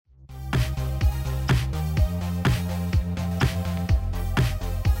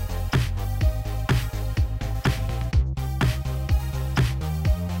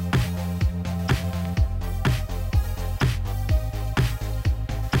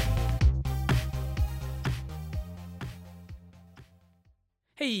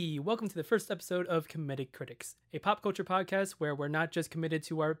Hey, welcome to the first episode of Comedic Critics, a pop culture podcast where we're not just committed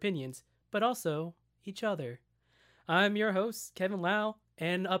to our opinions, but also each other. I'm your host, Kevin Lau,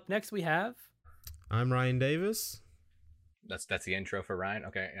 and up next we have... I'm Ryan Davis. That's the intro for Ryan.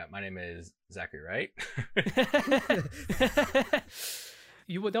 Okay, yeah, my name is Zachary Wright.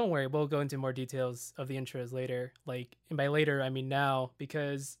 Don't worry, we'll go into more details of the intros later. And by later, I mean now,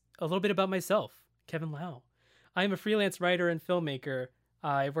 because a little bit about myself, Kevin Lau. I'm a freelance writer and filmmaker.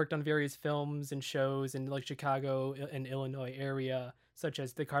 I've worked on various films and shows in Chicago and Illinois area, such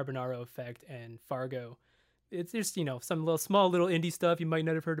as The Carbonaro Effect and Fargo. It's just, some small little indie stuff you might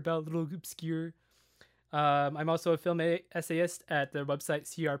not have heard about, a little obscure. I'm also a film essayist at the website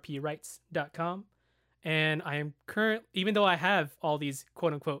crpwrites.com. And I am even though I have all these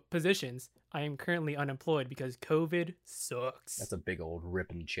quote unquote positions, I am currently unemployed because COVID sucks. That's a big old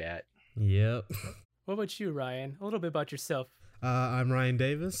ripping chat. Yep. What about you, Ryan? A little bit about yourself. I'm Ryan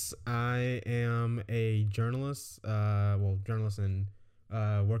Davis. I am a journalist, journalist and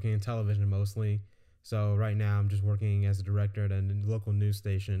working in television mostly. So right now I'm just working as a director at a local news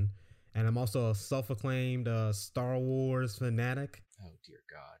station. And I'm also a self-acclaimed Star Wars fanatic. Oh, dear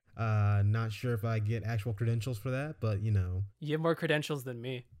God. Not sure if I get actual credentials for that, but You have more credentials than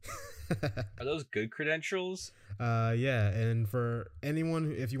me. Are those good credentials? Yeah, and for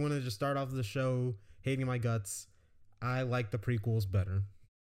anyone, if you want to just start off the show hating my guts, I like the prequels better.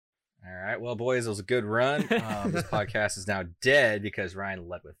 All right. Well, boys, it was a good run. This podcast is now dead because Ryan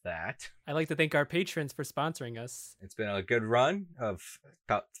led with that. I'd like to thank our patrons for sponsoring us. It's been a good run of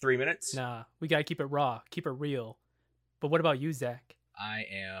about 3 minutes. Nah, we gotta keep it raw, keep it real. But what about you, Zach? I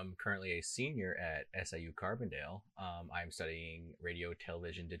am currently a senior at SIU Carbondale. I'm studying radio,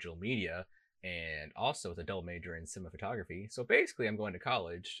 television, digital media, and also with a double major in cinematography. So basically, I'm going to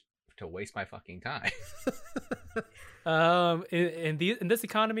college to waste my fucking time. In this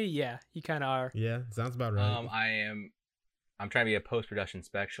economy, yeah, you kind of are. Yeah, sounds about right. I'm trying to be a post-production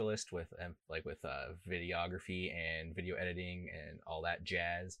specialist with videography and video editing and all that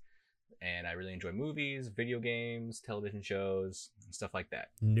jazz. And I really enjoy movies, video games, television shows, and stuff like that.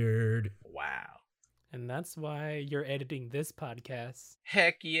 Nerd. Wow. And that's why you're editing this podcast.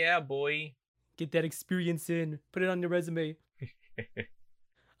 Heck yeah, boy. Get that experience in. Put it on your resume.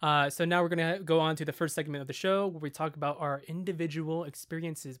 So now we're going to go on to the first segment of the show where we talk about our individual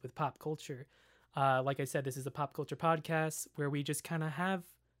experiences with pop culture. Like I said, this is a pop culture podcast where we just kind of have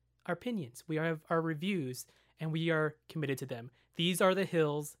our opinions. We have our reviews and we are committed to them. These are the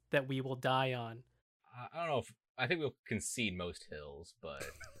hills that we will die on. I don't know I think we'll concede most hills, but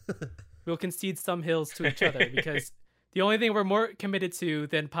we'll concede some hills to each other because the only thing we're more committed to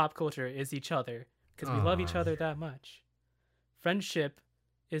than pop culture is each other because we love each other that much. Friendship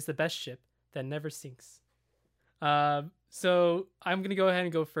is the best ship that never sinks. So I'm going to go ahead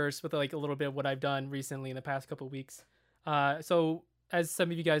and go first with a little bit of what I've done recently in the past couple of weeks. So as some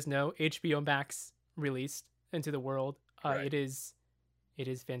of you guys know, HBO Max released into the world. Right. It is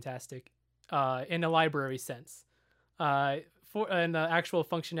fantastic in a library sense. For the actual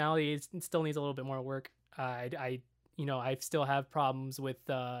functionality, it still needs a little bit more work. I still have problems with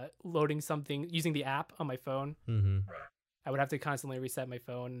loading something using the app on my phone. Mm-hmm. I would have to constantly reset my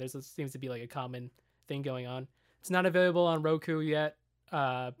phone. Seems to be a common thing going on. It's not available on Roku yet,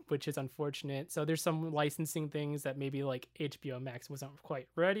 which is unfortunate. So there's some licensing things that maybe HBO Max wasn't quite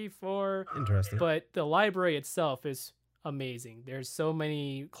ready for. Interesting. But the library itself is amazing. There's so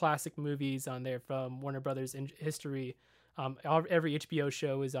many classic movies on there from Warner Brothers in history. Every HBO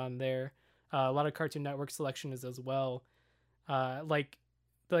show is on there. A lot of Cartoon Network selection is as well. The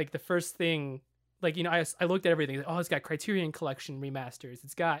first thing, I looked at everything. It's got Criterion Collection remasters.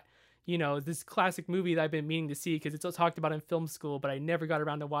 It's got, this classic movie that I've been meaning to see because it's talked about in film school, but I never got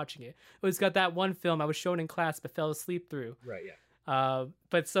around to watching it. It's got that one film I was shown in class but fell asleep through. right, yeah.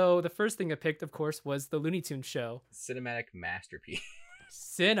 But so the first thing I picked, of course, was the Looney Tunes show. Cinematic masterpiece.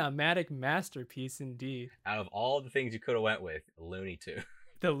 Cinematic masterpiece, indeed. Out of all the things you could have went with, Looney Tunes.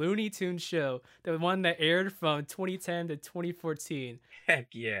 The Looney Tunes show, the one that aired from 2010 to 2014. Heck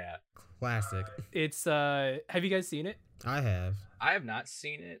yeah. Classic. It's have you guys seen it? I have. I have not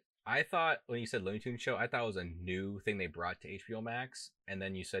seen it. I thought when you said Looney Tunes show, I thought it was a new thing they brought to HBO Max, and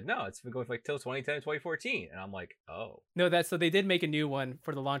then you said no, it's been going till 2010 to 2014, and I'm like, oh. No, so they did make a new one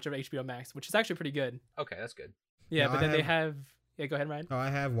for the launch of HBO Max, which is actually pretty good. Okay, that's good. Yeah, No, but then they have. Yeah, go ahead, Ryan. Oh, I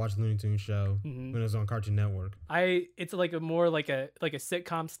have watched Looney Tunes show when it was on Cartoon Network. It's more like a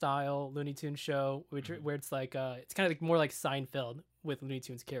sitcom style Looney Tunes show, where it's it's kind of more like Seinfeld with Looney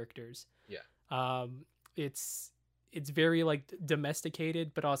Tunes characters. Yeah. It's very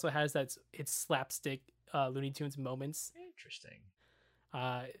domesticated, but also has it's slapstick Looney Tunes moments. Interesting.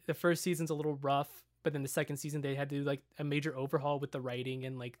 The first season's a little rough, but then the second season they had to do like a major overhaul with the writing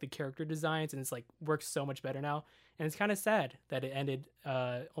and like the character designs, and it's like works so much better now. And it's kind of sad that it ended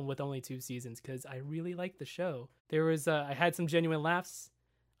with only 2 seasons, because I really liked the show. There was I had some genuine laughs.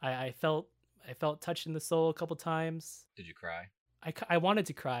 I felt touched in the soul a couple times. Did you cry? I wanted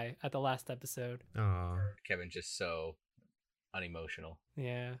to cry at the last episode. Aw. Kevin's just so unemotional.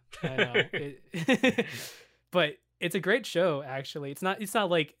 Yeah, I know. But it's a great show, actually. It's not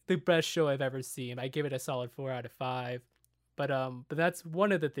like the best show I've ever seen. I give it a solid 4 out of 5. But that's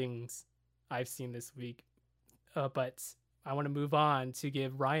one of the things I've seen this week. But I want to move on to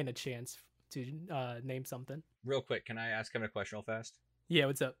give Ryan a chance to name something. Real quick, can I ask Kevin a question real fast? Yeah,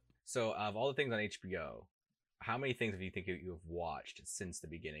 what's up? So, of all the things on HBO, how many things have you think you have watched since the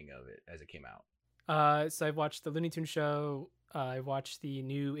beginning of it as it came out? So I've watched the Looney Tunes show. I watched the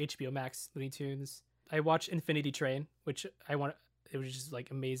new HBO Max Looney Tunes. I watched Infinity Train, which it was just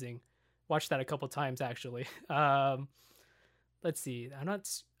like amazing. Watched that a couple times actually. Let's see.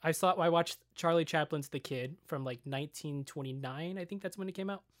 I watched Charlie Chaplin's The Kid from like 1929. I think that's when it came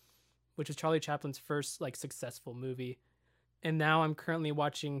out, which was Charlie Chaplin's first like successful movie. And now I'm currently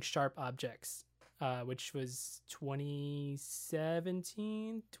watching Sharp Objects, which was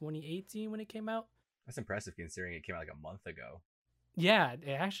 2017, 2018 when it came out. That's impressive considering it came out like a month ago. Yeah,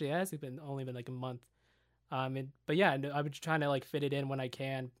 it actually has only been like a month. But yeah, I've been trying to like fit it in when I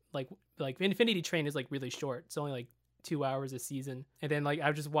can. Like Infinity Train is like really short. It's only like 2 hours a season. And then like I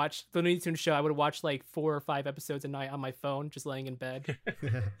would just watch the Looney Tunes show. I would watch like 4 or 5 episodes a night on my phone, just laying in bed,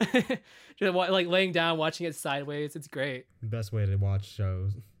 just like laying down, watching it sideways. It's great. Best way to watch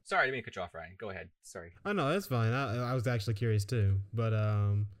shows. Sorry, I didn't mean to cut you off, Ryan. Go ahead. Sorry. Oh no, that's fine. I was actually curious too. But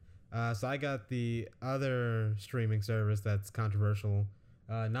so I got the other streaming service that's controversial.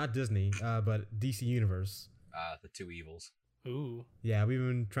 Not Disney, but DC Universe. The Two Evils. Ooh. Yeah, we've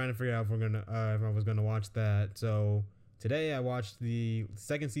been trying to figure out if I was gonna watch that. So today I watched the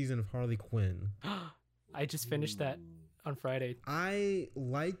 2nd season of Harley Quinn. I just finished that on Friday. I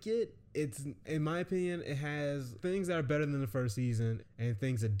like it. It's, in my opinion, it has things that are better than the first season and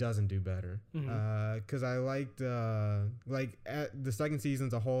things it doesn't do better. Because I liked the 2nd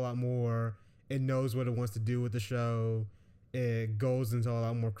season's a whole lot more. It knows what it wants to do with the show. It goes into a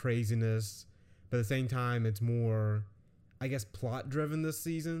lot more craziness, but at the same time, it's more, I guess, plot driven this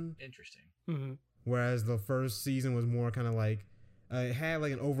season. Interesting. Mm-hmm. Whereas the first season was more kind of like it had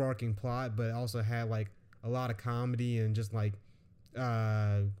like an overarching plot, but it also had like a lot of comedy and just like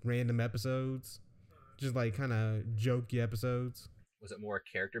random episodes, just like kind of jokey episodes. Was it more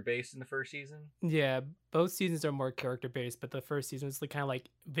character based in the first season? Yeah, both seasons are more character based, but the first season was the kind of like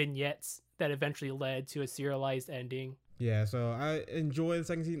vignettes that eventually led to a serialized ending. Yeah, so I enjoyed the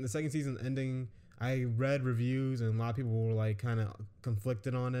second season. The second season ending, I read reviews and a lot of people were like kind of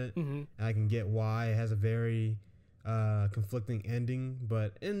conflicted on it. Mm-hmm. And I can get why. It has a very conflicting ending,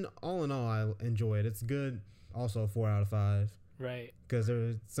 but in all, I enjoy it. It's good. Also 4 out of 5. Right. Because there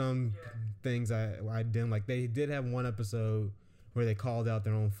were some things I didn't like. They did have one episode where they called out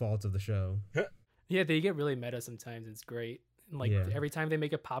their own faults of the show. Yeah, they get really meta sometimes. It's great. And like every time they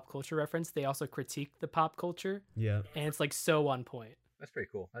make a pop culture reference, they also critique the pop culture. Yeah. And it's like so on point. That's pretty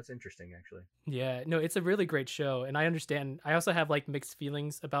cool. That's interesting, actually. Yeah, no, it's a really great show. And I understand. I also have like mixed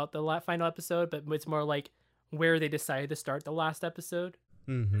feelings about the final episode, but it's more like where they decided to start the last episode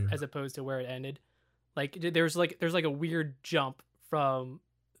as opposed to where it ended. Like there's like a weird jump from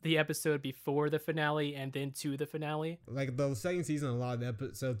the episode before the finale and then to the finale. Like the second season, a lot of the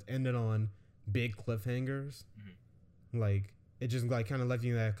episodes ended on big cliffhangers. Like it just like kind of left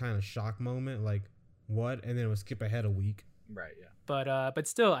you in that kind of shock moment, like what, and then it would skip ahead a week. Right. Yeah. But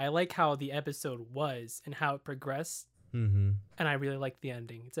still, I like how the episode was and how it progressed. And I really like the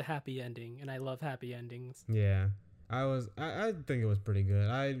ending. It's a happy ending, and I love happy endings. Yeah, I think it was pretty good.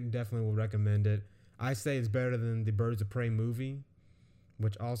 I definitely would recommend it. I say it's better than the Birds of Prey movie,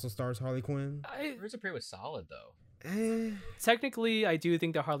 which also stars Harley Quinn. Birds of Prey was solid though. Technically, I do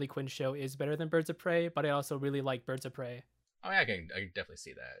think the Harley Quinn show is better than Birds of Prey, but I also really like Birds of Prey. Oh, yeah, I can definitely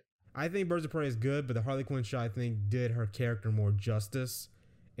see that. I think Birds of Prey is good, but the Harley Quinn show, I think, did her character more justice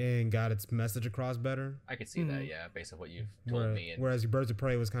and got its message across better. I could see that, yeah, based on what you've told me. Whereas Birds of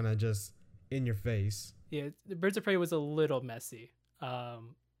Prey was kind of just in your face. Yeah, the Birds of Prey was a little messy,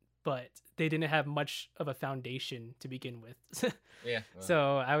 but they didn't have much of a foundation to begin with. Yeah. Well.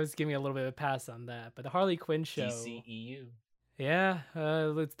 So I was giving a little bit of a pass on that. But the Harley Quinn show... DCEU. Yeah,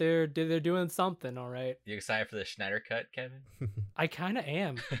 they're doing something, all right. You excited for the Schneider cut, Kevin? I kind of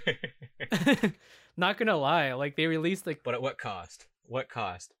am. Not gonna lie, like they released like. But at what cost? What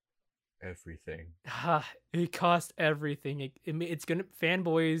cost? everything. It cost everything. It's gonna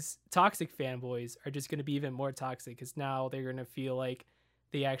fanboys, toxic fanboys are just gonna be even more toxic because now they're gonna feel like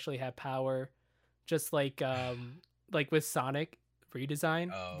they actually have power, just like with Sonic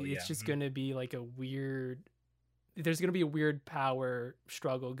redesign. Oh It's yeah. just gonna be like a weird. There's gonna be a weird power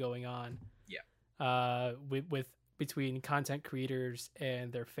struggle going on. Yeah. With between content creators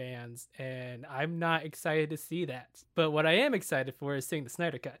and their fans, and I'm not excited to see that. But what I am excited for is seeing the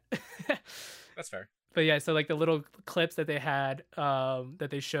Snyder Cut. That's fair. But yeah, so like the little clips that they had that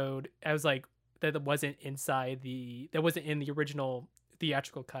they showed, I was like that wasn't in the original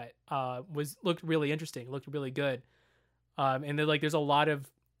theatrical cut. Looked really interesting, looked really good. And then like there's a lot of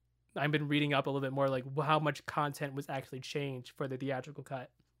I've been reading up a little bit more like how much content was actually changed for the theatrical cut.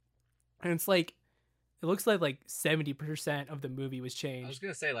 And it's like it looks like 70% of the movie was I was changed.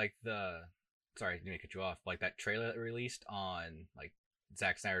 gonna say like sorry, I didn't mean to cut you off. Like that trailer that released on like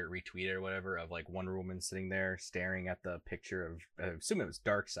Zack Snyder retweeted or whatever of like Wonder Woman sitting there staring at the picture of I assume it was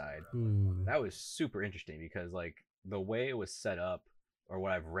Darkseid. Ooh. That was super interesting because like the way it was set up, or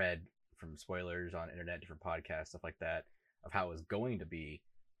what I've read from spoilers on internet, different podcasts, stuff like that, of how it was going to be,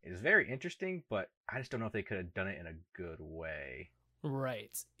 is very interesting. But I just don't know if they could have done it in a good way.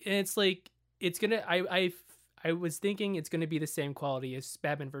 Right. And it's like it's gonna I was thinking it's gonna be the same quality as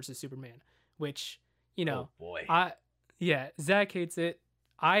Batman versus Superman, which, you know, Oh boy. Zach hates it.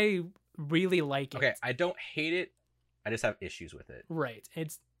 I really like it. Okay, I don't hate it. I just have issues with it. Right.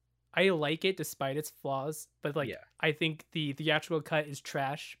 I like it despite its flaws, but like Yeah. I think the theatrical cut is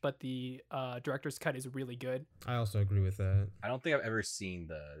trash, but the director's cut is really good. I also agree with that. I don't think I've ever seen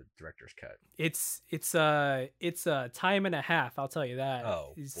the director's cut. It's a time and a half, I'll tell you that.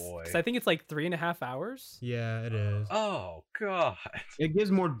 Oh, boy. 'Cause I think it's like 3.5 hours. Yeah, it is. Oh god. It gives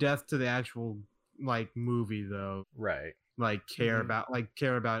more depth to the actual like movie though. Right. Like care Mhm.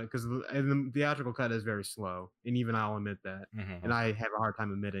 about it because the theatrical cut is very slow, and even I'll admit that. Mm-hmm. And I have a hard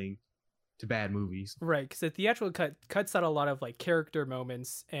time admitting to bad movies. Right, because the theatrical cut cuts out a lot of like character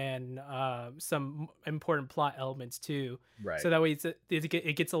moments and some important plot elements too. Right. So that way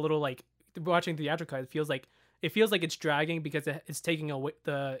it gets a little like watching the theatrical cut. It feels like it's dragging because it's taking away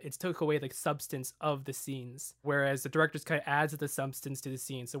took away the substance of the scenes, whereas the director's cut adds the substance to the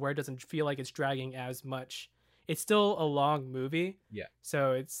scene. So where it doesn't feel like it's dragging as much. It's still a long movie. Yeah.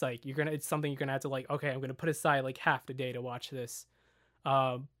 So it's like it's something you're gonna have to like, okay, I'm gonna put aside like half the day to watch this.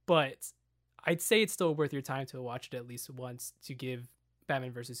 But I'd say it's still worth your time to watch it at least once to give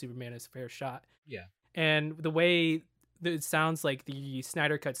Batman versus Superman a fair shot. Yeah. And the way it sounds like the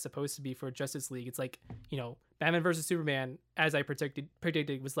Snyder Cut's supposed to be for Justice League, it's like, you know, Batman versus Superman, as I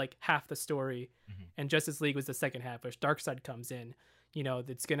predicted was like half the story, Mhm. and Justice League was the second half, which Darkseid comes in. You know,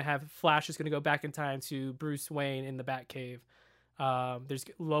 it's gonna have Flash is gonna go back in time to Bruce Wayne in the Batcave. There's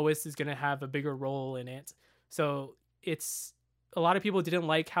Lois is gonna have a bigger role in it. So it's a lot of people didn't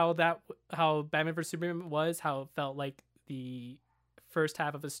like how Batman vs Superman was, how it felt like the first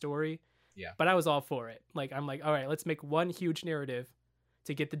half of the story. Yeah. But I was all for it. Like I'm like, all right, let's make one huge narrative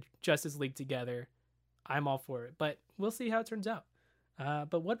to get the Justice League together. I'm all for it. But we'll see how it turns out.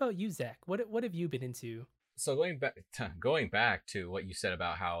 But what about you, Zach? What have you been into? So going back to what you said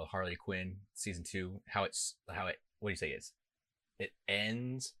about how Harley Quinn season 2, how it what do you say it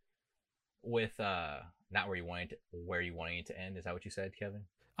ends with not where you wanted it to end. Is that what you said, Kevin?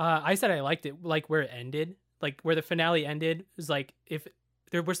 I said I liked it, like where it ended, like where the finale ended. Is like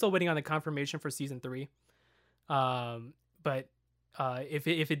we're still waiting on the confirmation for season 3. But if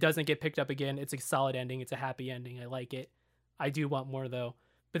it doesn't get picked up again, it's a solid ending. It's a happy ending. I like it. I do want more though.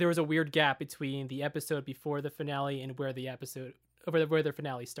 But there was a weird gap between the episode before the finale and where the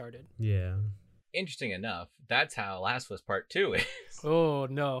finale started. Yeah. Interesting enough, that's how Last of Us Part 2 is. Oh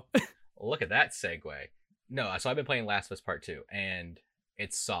no. Look at that segue. No, so I've been playing Last of Us Part 2, and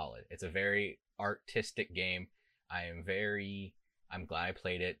it's solid. It's a very artistic game. I'm glad I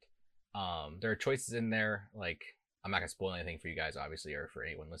played it. There are choices in there, like, I'm not gonna spoil anything for you guys, obviously, or for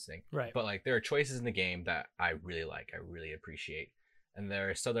anyone listening. Right. But like, there are choices in the game that I really like, I really appreciate. And there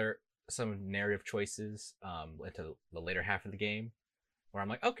are some narrative choices into the later half of the game where I'm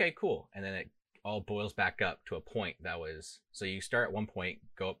like, okay, cool. And then it all boils back up to a point that was, so you start at one point,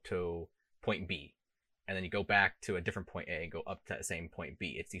 go up to point B, and then you go back to a different point A and go up to that same point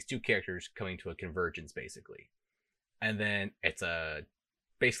B. It's these two characters coming to a convergence, basically. And then it's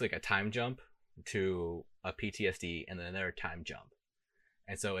basically like a time jump to a PTSD and then another time jump.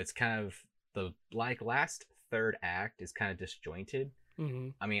 And so it's kind of the last third act is kind of disjointed. Mm-hmm.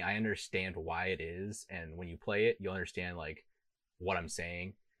 I mean, I understand why it is, and when you play it, you'll understand like what I'm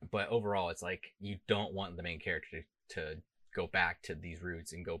saying. But overall, it's like you don't want the main character to go back to these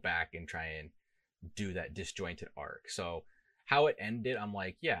roots and go back and try and do that disjointed arc. So how it ended, I'm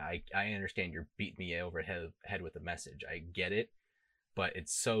like, yeah, I understand you're beating me over head with the message. I get it, but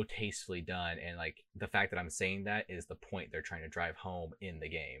it's so tastefully done. And like the fact that I'm saying that is the point they're trying to drive home in the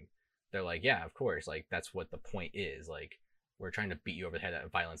game. They're like, yeah, of course, like that's what the point is. Like, we're trying to beat you over the head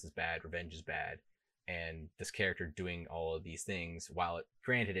that violence is bad, revenge is bad. And this character doing all of these things, while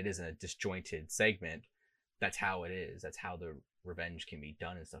granted it isn't a disjointed segment, that's how it is. That's how the revenge can be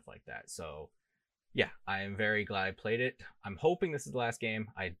done and stuff like that. So yeah, I am very glad I played it. I'm hoping this is the last game.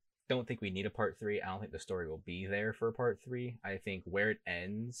 I don't think we need a part 3. I don't think the story will be there for a part 3. I think where it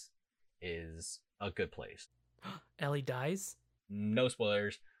ends is a good place. Ellie dies? No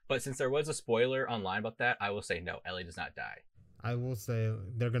spoilers, but since there was a spoiler online about that, I will say no, Ellie does not die. I will say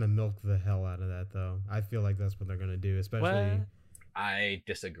they're gonna milk the hell out of that, though. I feel like that's what they're gonna do, especially. What? I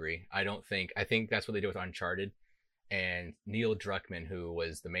disagree. I think that's what they do with Uncharted. And Neil Druckmann, who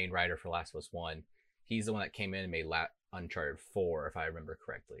was the main writer for Last of Us 1, he's the one that came in and made Uncharted 4, if I remember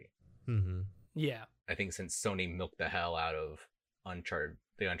correctly. Mm-hmm. Yeah. I think since Sony milked the hell out of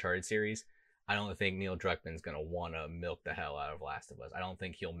the Uncharted series, I don't think Neil Druckmann's gonna want to milk the hell out of Last of Us. I don't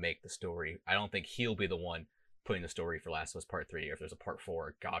think he'll make the story. I don't think he'll be the one putting the story for Last of Us Part 3, or if there's a Part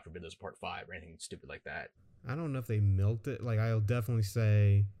 4, God forbid there's a Part 5, or anything stupid like that. I don't know if they milked it. Like, I'll definitely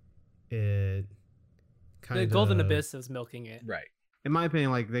say it kind The of... Golden Abyss is milking it. Right. In my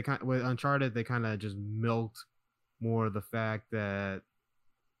opinion, like with Uncharted, they kind of just milked more the fact that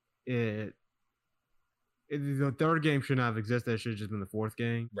the third game should not have existed. It should have just been the fourth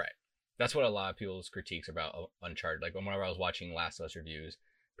game. Right. That's what a lot of people's critiques about Uncharted. Like whenever I was watching Last of Us reviews,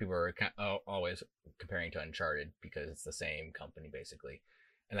 people were always comparing to Uncharted because it's the same company basically,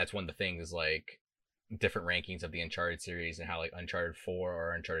 and that's one of the things, like different rankings of the Uncharted series and how like Uncharted 4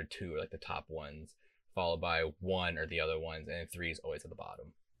 or Uncharted 2 are like the top ones, followed by 1 or the other ones, and 3 is always at the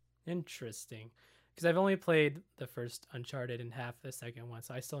bottom. Interesting. Because I've only played the first Uncharted and half the second one,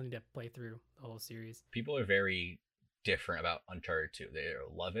 so I still need to play through the whole series. People are very different about Uncharted 2. They either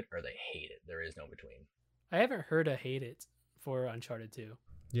love it or they hate it. There is no between. I haven't heard a hate it for Uncharted 2.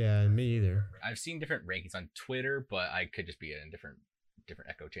 Yeah, me either. I've seen different rankings on Twitter, but I could just be in a different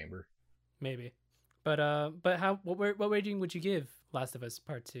echo chamber. Maybe. But what rating would you give Last of Us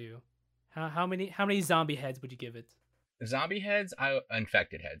Part 2? How many zombie heads would you give it? Zombie heads,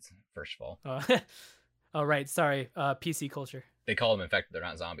 infected heads, first of all. Oh right, sorry. PC culture. They call them infected, they're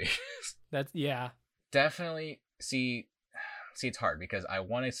not zombies. That's yeah. Definitely see it's hard because I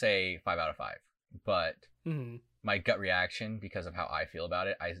want to say 5 out of 5, but my gut reaction, because of how I feel about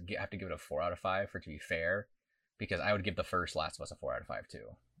it, I have to give it a 4 out of 5 for it to be fair, because I would give the first Last of Us a 4 out of 5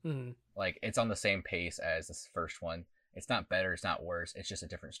 too. Like, it's on the same pace as this first one. It's not better, it's not worse, it's just a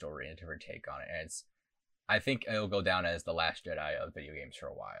different story and a different take on it. And I think it'll go down as the Last Jedi of video games for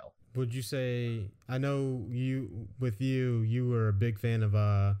a while. Would you say, I know you were a big fan of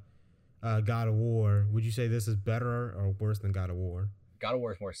God of War. Would you say this is better or worse than God of War? God of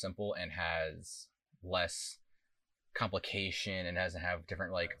War is more simple and has less complication and doesn't have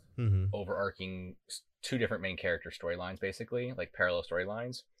different like overarching 2 different main character storylines, basically like parallel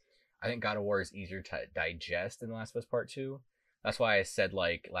storylines. I think God of War is easier to digest than Last of Us Part 2. That's why I said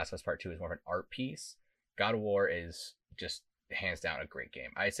like Last of Us Part 2 is more of an art piece. God of War is just hands down a great game.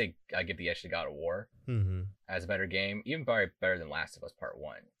 I'd say I give the edge to God of War as a better game, even probably better than Last of Us Part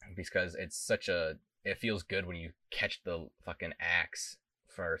 1, because it's it feels good when you catch the fucking axe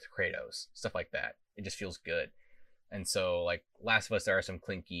for Kratos, stuff like that. It just feels good. And so like Last of Us, there are some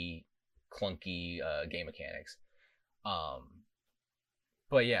clunky game mechanics.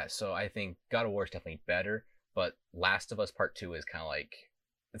 But yeah, so I think God of War is definitely better, but Last of Us Part 2 is kind of like,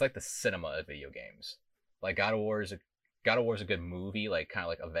 it's like the cinema of video games. Like God of War is a good movie, like kind of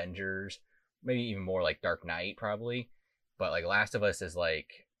like Avengers, maybe even more like Dark Knight probably. But like Last of Us is like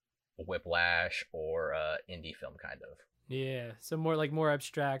Whiplash or indie film kind of. Yeah, so more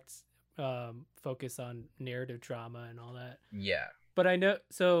abstract, focus on narrative drama and all that. Yeah. But I know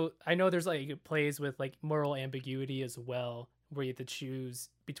there's like, it plays with like moral ambiguity as well, where you have to choose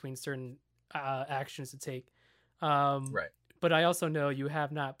between certain actions to take. Right. But I also know you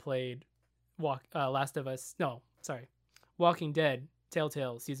have not played Walking Dead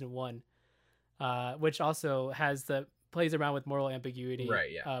Telltale Season 1, which also plays around with moral ambiguity.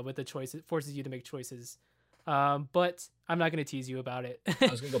 Right, yeah. With the choices, forces you to make choices. But I'm not going to tease you about it. I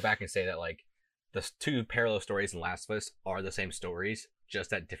was going to go back and say that like the 2 parallel stories in Last of Us are the same stories,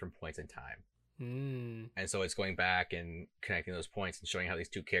 just at different points in time. And so it's going back and connecting those points and showing how these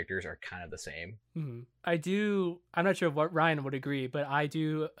 2 characters are kind of the same. I'm not sure what Ryan would agree, but I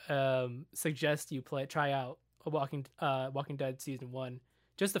do suggest you try out Walking Dead season 1,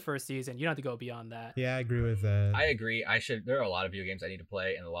 just the first season. You don't have to go beyond that. Yeah, I agree with that. I agree. There are a lot of video games I need to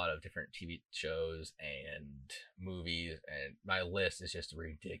play and a lot of different TV shows and movies, and my list is just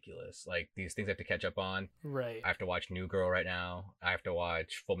ridiculous. Like, these things I have to catch up on. Right. I have to watch New Girl right now. I have to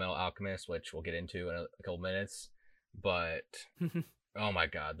watch Full Metal Alchemist, which we'll get into in a couple minutes. But oh my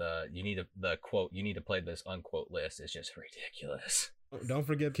god, you need to play this unquote list is just ridiculous. Don't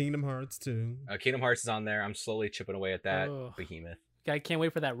forget Kingdom Hearts too. Kingdom Hearts is on there. I'm slowly chipping away at that behemoth. I can't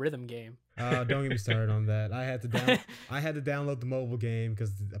wait for that rhythm game. Don't get me started on that. I had to download the mobile game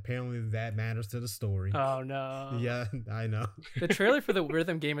because apparently that matters to the story. Oh no. Yeah, I know. The trailer for the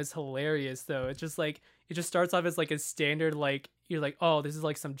rhythm game is hilarious though. It's just like it just starts off as like a standard, like you're like, oh, this is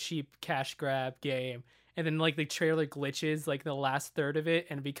like some cheap cash grab game. And then like the trailer glitches like the last third of it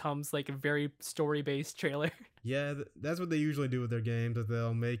and it becomes like a very story based trailer. Yeah, that's what they usually do with their games. That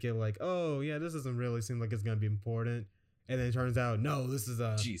they'll make it like, oh yeah, this doesn't really seem like it's gonna be important. And then it turns out, no, this is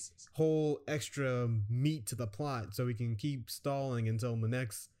a whole extra meat to the plot, so we can keep stalling until the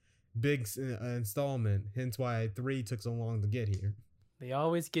next big installment. Hence why 3 took so long to get here. They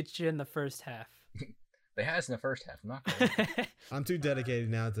always get you in the first half. They had us in the first half. I'm not gonna... I'm too dedicated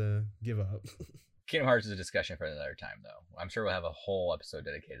now to give up. Kingdom Hearts is a discussion for another time, though. I'm sure we'll have a whole episode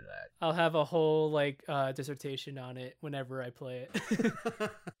dedicated to that. I'll have a whole dissertation on it whenever I play it.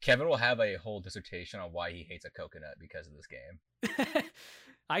 Kevin will have a whole dissertation on why he hates a coconut because of this game.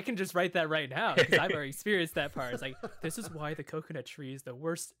 I can just write that right now because I've already experienced that part. It's like, this is why the coconut tree is the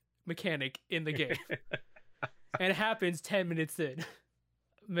worst mechanic in the game. And it happens 10 minutes in.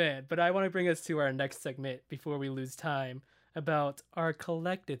 Man, but I want to bring us to our next segment before we lose time, about our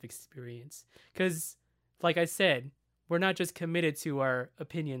collective experience. Because, like I said, we're not just committed to our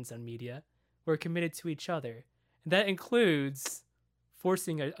opinions on media, we're committed to each other. And that includes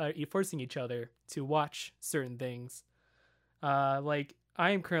forcing each other to watch certain things. Like,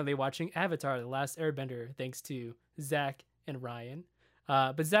 I am currently watching Avatar: The Last Airbender, thanks to Zach and Ryan.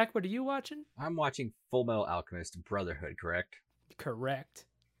 But Zach, what are you watching? I'm watching Full Metal Alchemist Brotherhood, correct? Correct.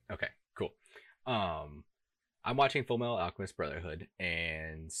 Okay, cool. I'm watching Full Metal Alchemist Brotherhood,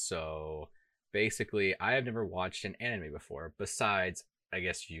 and so basically I have never watched an anime before, besides, I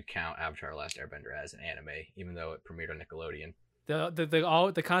guess if you count Avatar: Last Airbender as an anime, even though it premiered on Nickelodeon.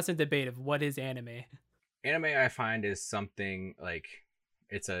 The constant debate of what is anime. Anime, I find, is something like,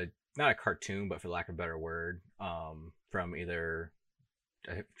 it's not a cartoon, but for lack of a better word, from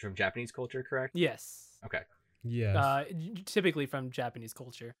Japanese culture, correct? Yes. Okay. Yes. Typically from Japanese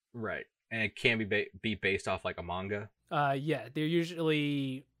culture. Right. And it can be based off like a manga. Yeah, they're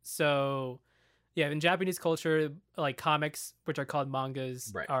usually in Japanese culture, like comics, which are called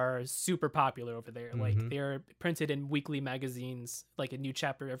mangas, right, are super popular over there. Mm-hmm. Like they're printed in weekly magazines, like a new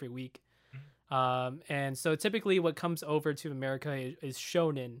chapter every week. And so typically what comes over to America is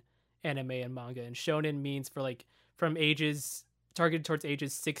shonen anime and manga. And shonen means from ages targeted towards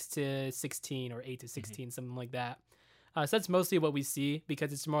ages 6 to 16 or 8 to 16, something like that. So that's mostly what we see,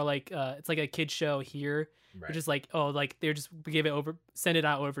 because it's more like it's like a kid show here. Right. It's just like, they're just send it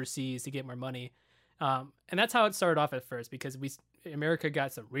out overseas to get more money. And that's how it started off at first, because America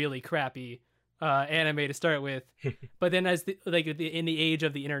got some really crappy anime to start with. But then as in the age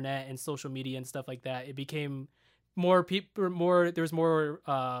of the internet and social media and stuff like that, it became there was more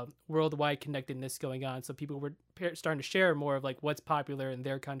worldwide connectedness going on. So people were starting to share more of like what's popular in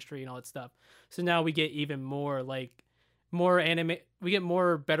their country and all that stuff. So now we get even more anime. We get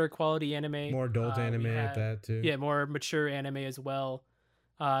more better quality anime, more adult anime at that too. Yeah, more mature anime as well.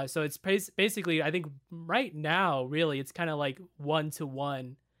 So it's basically, I think right now, really, it's kind of like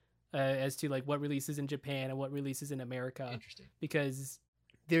 1-to-1 as to like what releases in Japan and what releases in America. Interesting. Because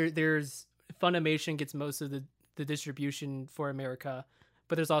there's Funimation gets most of the distribution for America,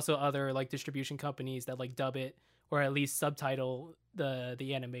 but there's also other like distribution companies that like dub it or at least subtitle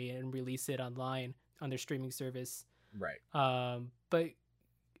the anime and release it online on their streaming service. Right. But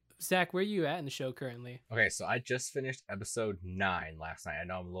Zach, where are you at in the show currently? Okay, so I just finished episode 9 last night. I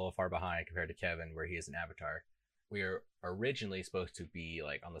know I'm a little far behind compared to Kevin, where he is an Avatar. We are originally supposed to be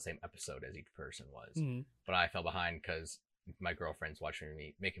like on the same episode as each person was, but I fell behind because my girlfriend's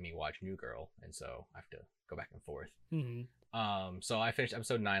making me watch New Girl, and so I have to go back and forth. So I finished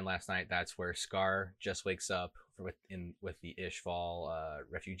episode 9 last night. That's where Scar just wakes up with the Ishval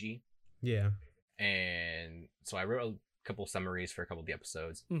refugee. Yeah. And so I wrote a couple summaries for a couple of the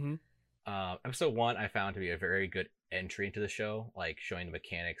episodes. Episode 1 I found to be a very good entry into the show, like showing the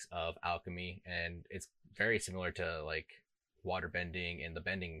mechanics of alchemy, and it's very similar to like water bending and the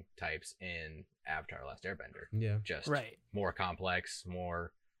bending types in Avatar: Last Airbender. Yeah. Just right. more complex,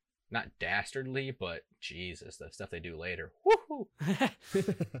 more not dastardly, but Jesus, the stuff they do later. Woohoo!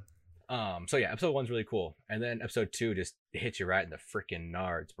 So yeah, episode 1's really cool, and then episode 2 just hits you right in the freaking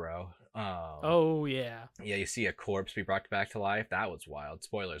nards, bro. Oh yeah. Yeah, you see a corpse be brought back to life. That was wild.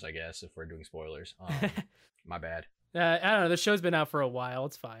 Spoilers, I guess, if we're doing spoilers. My bad. I don't know. The show's been out for a while.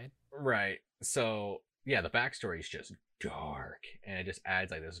 It's fine. Right. So yeah, the backstory is just dark, and it just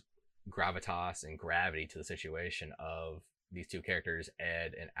adds like this gravitas and gravity to the situation of these two characters,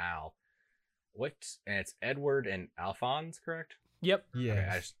 Ed and Al. And it's Edward and Alphonse, correct? Yep. Yeah.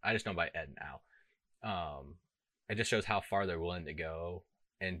 Okay, I just know by Ed and Al. It just shows how far they're willing to go,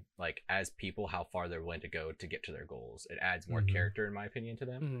 and like as people, how far they're willing to go to get to their goals. It adds more Mhm. character, in my opinion, to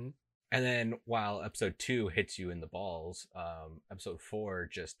them. Hmm. And then while episode 2 hits you in the balls, episode 4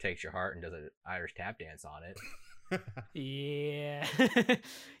 just takes your heart and does an Irish tap dance on it. Yeah.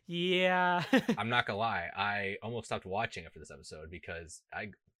 Yeah. I'm not gonna lie, I almost stopped watching after this episode because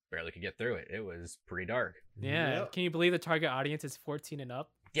I barely could get through it. It was pretty dark. Yeah. Yep. Can you believe the target audience is 14 and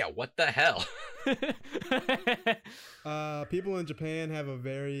up? Yeah, what the hell? People in Japan have a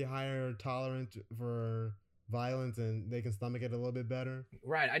very higher tolerance for violence, and they can stomach it a little bit better.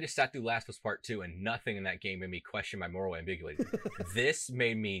 Right, I just sat through Last of Us Part 2, and nothing in that game made me question my moral ambiguity. This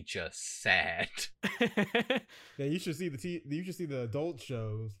made me just sad. Yeah, you should see the adult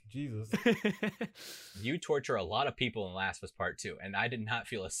shows. Jesus. You torture a lot of people in Last of Us Part 2, and I did not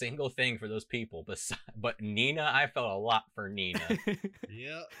feel a single thing for those people. But Nina, I felt a lot for Nina.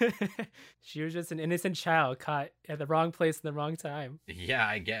 Yep. She was just an innocent child caught at the wrong place at the wrong time. Yeah,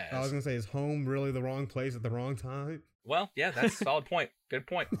 I guess. I was gonna say, is home really the wrong place at the wrong time? Well, yeah, that's a solid point. Good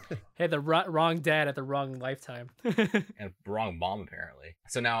point. Had the wrong dad at the wrong lifetime. And wrong mom, apparently.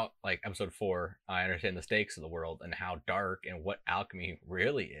 So now, like, episode 4, I understand the stakes of the world and how dark and what alchemy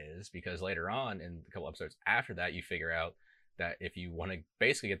really is, because later on, in a couple episodes after that, you figure out that if you want to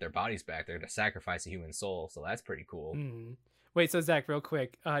basically get their bodies back, they're going to sacrifice a human soul. So that's pretty cool. Mm. Wait, so Zach, real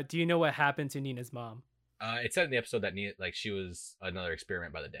quick, do you know what happened to Nina's mom? It said in the episode that Nina, like, she was another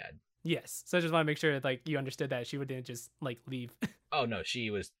experiment by the dad. Yes. So I just want to make sure that, like, you understood that she didn't just like leave. Oh no,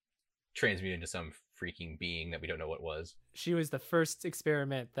 she was transmuted into some freaking being that we don't know what was. She was the first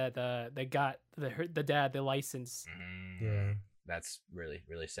experiment that got the dad the license. Yeah. That's really,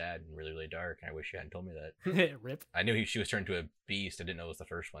 really sad and really, really dark. I wish you hadn't told me that. Rip. I knew she was turned to a beast. I didn't know it was the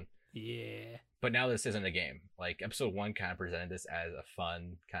first one. Yeah. But now this isn't a game. Like, episode 1 kind of presented this as a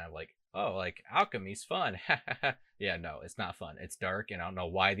fun kind of like, oh, like alchemy's fun. Yeah, no, it's not fun. It's dark, and I don't know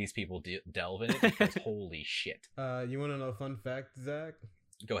why these people delve in it, because holy shit. You want to know a fun fact, Zach?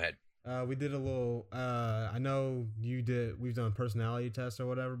 Go ahead. We did a little. I know you did. We've done personality tests or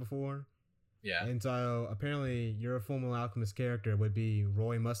whatever before. Yeah. And so apparently, your Full Metal Alchemist character would be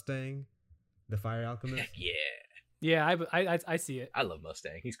Roy Mustang, the fire alchemist. Heck yeah. Yeah, I see it. I love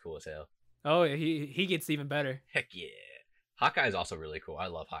Mustang. He's cool as hell. Oh, he gets even better. Heck yeah. Hawkeye is also really cool. I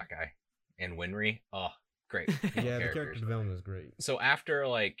love Hawkeye. And Winry. Oh, great. Yeah, the character development is great. So after,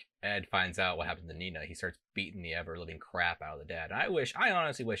 like, Ed finds out what happened to Nina, he starts beating the ever-living crap out of the dad. And I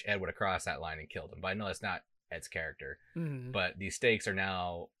honestly wish Ed would have crossed that line and killed him. But I know that's not Ed's character. Mhm. But these stakes are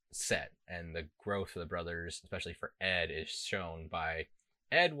now set, and the growth of the brothers, especially for Ed, is shown by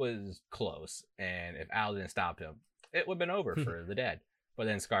Ed was close, and if Al didn't stop him, it would have been over for the dad. But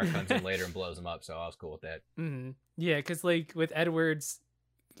then Scar comes in later and blows him up, so I was cool with that. Mhm. Yeah, because like with Edward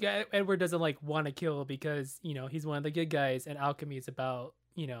doesn't like want to kill because he's one of the good guys, and alchemy is about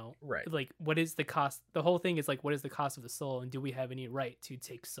Right. like what is the cost. The whole thing is like, what is the cost of the soul, and do we have any right to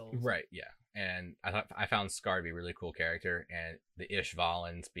take souls? Right, yeah. And I found Scar to be a really cool character, and the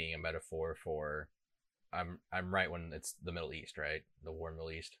Ishvalans being a metaphor for I'm right when it's the Middle East, right? The war in the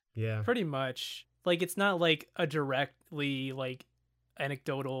Middle East. Yeah. Pretty much. Like it's not like a directly like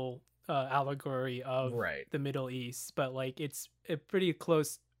anecdotal allegory of Right. the Middle East, but like it's a pretty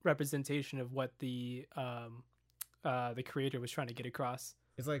close representation of what the creator was trying to get across.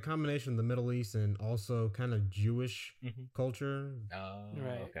 It's like a combination of the Middle East and also kind of Jewish culture.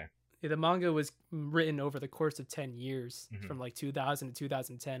 Right. Okay. Yeah, the manga was written over the course of 10 years, Mhm. from like 2000 to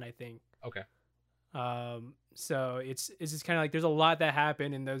 2010, I think. Okay. So it's just kind of like there's a lot that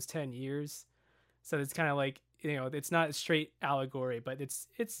happened in those 10 years. So it's kind of like, it's not a straight allegory, but it's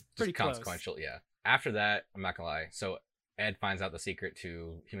pretty Just close. consequential, yeah. After that, I'm not gonna lie. So Ed finds out the secret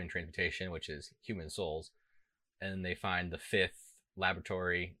to human transmutation, which is human souls, and they find the 5th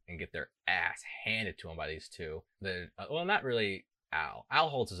laboratory and get their ass handed to them by these two. Well, not really Al. Al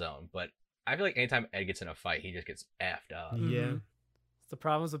holds his own, but I feel like anytime Ed gets in a fight, he just gets effed up. Yeah. Mhm. It's the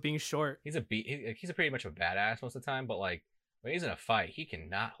problems with being short. He's a pretty much a badass most of the time, but like when he's in a fight, he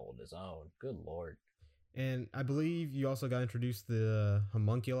cannot hold his own. Good lord. And I believe you also got introduced to the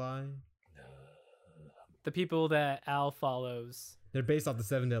homunculi. The people that Al follows. They're based off the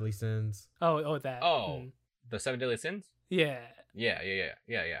 7 deadly sins. Oh, that. Oh, the 7 deadly sins. Yeah. Yeah.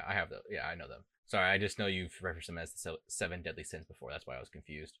 I have those. Yeah, I know them. Sorry, I just know you've referenced them as the 7 deadly sins before. That's why I was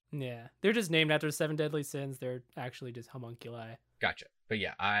confused. Yeah. They're just named after 7 deadly sins. They're actually just homunculi. Gotcha. But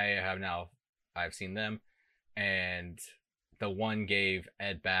yeah, I've seen them, and the one gave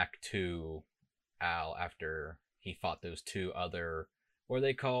Ed back to Al after he fought those two other. What are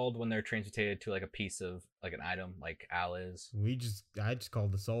they called when they're transmutated to like a piece of like an item, like Al is? I just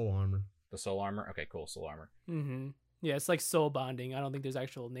called the soul armor. The soul armor. Okay, cool. Soul armor. Mm-hmm. Yeah, it's like soul bonding. I don't think there's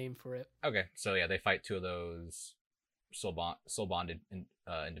actual name for it. Okay, so yeah, they fight two of those soul bonded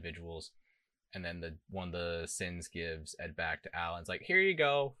individuals, and then the one of the sins gives Ed back to Al, and it's like, here you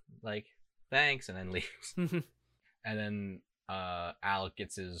go, like thanks, and then leaves. And then Al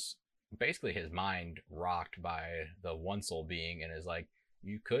gets his mind rocked by the one soul being, and is like,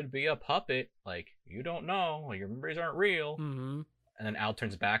 you could be a puppet, like you don't know, like, your memories aren't real. Mm-hmm. And then Al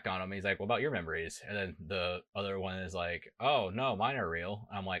turns back on him, and he's like, what about your memories? And then the other one is like, oh no, mine are real.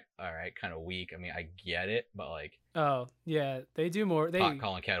 I'm like, all right, kind of weak. I mean, I get it, but like, oh yeah, they do more. pot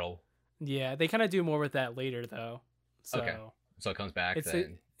calling kettle. Yeah, they kind of do more with that later though. So Okay. So it comes back it's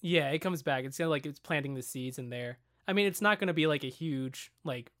then. yeah, it comes back. It's kind of like it's planting the seeds in there. I mean, it's not going to be like a huge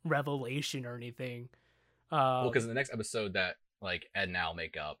like revelation or anything. Well, because in the next episode that like Ed and Al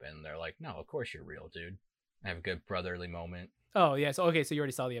make up, and they're like, no, of course you're real, dude. I have a good brotherly moment. Oh yeah, so okay, so you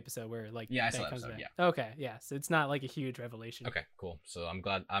already saw the episode where like Yeah, I that saw that comes episode, back. Okay, yeah, so it's not like a huge revelation. Okay, cool. So I'm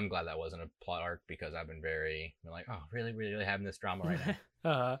glad that wasn't a plot arc, because I've been like, oh, really having this drama right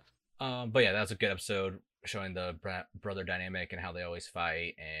now. But yeah, that was a good episode showing the brother dynamic and how they always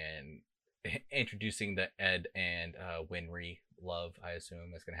fight, and introducing the Ed and Winry love. I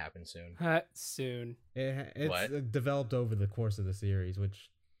assume that's gonna happen soon. Soon. It's developed over the course of the series, which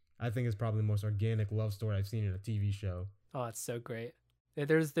I think is probably the most organic love story I've seen in a TV show. Oh, it's so great. Yeah,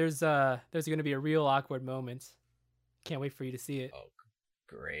 there's going to be a real awkward moment. Can't wait for you to see it. Oh,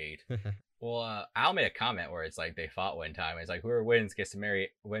 great. Well, Al made a comment where it's like they fought one time. It's like, whoever wins gets to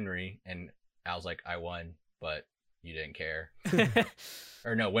marry Winry, and Al's like, I won, but you didn't care.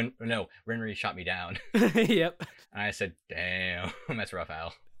 Or no, Winry shot me down. Yep. And I said, damn, that's rough,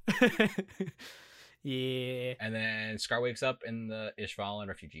 Al. Yeah. And then Scar wakes up in the Ishvalan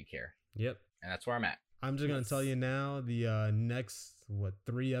refugee care. Yep. And that's where I'm at. I'm just gonna tell you now, the next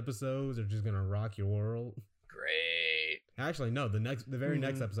 3 episodes are just gonna rock your world. Great. Actually, no, the very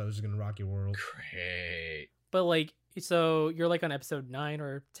next episode is just gonna rock your world. Great. But like, so you're like on episode 9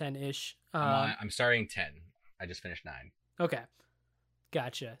 or 10-ish. I'm starting 10. I just finished 9. Okay.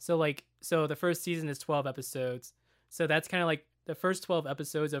 Gotcha. So the first season is 12 episodes. So that's kind of like the first 12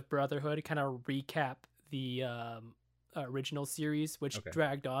 episodes of Brotherhood kind of recap the original series, which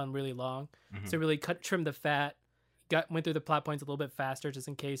dragged on really long. Mm-hmm. So really trimmed the fat, went through the plot points a little bit faster just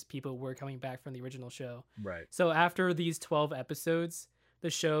in case people were coming back from the original show. Right. So after these 12 episodes, the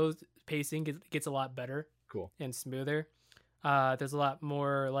show's pacing gets a lot better. Cool. And smoother. There's a lot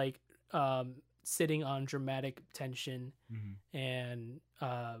more like sitting on dramatic tension, and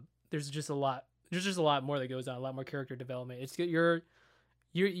there's just a lot more that goes on, a lot more character development. It's you're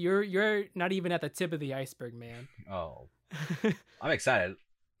not even at the tip of the iceberg, man. Oh. I'm excited.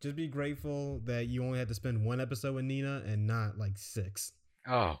 Just be grateful that you only had to spend 1 episode with Nina and not like 6.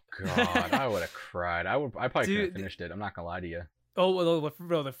 Oh god, I would have cried. I probably could have finished it. I'm not gonna lie to you. Oh well,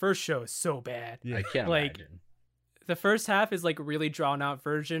 the first show is so bad. Yeah. I can't imagine. The first half is like a really drawn out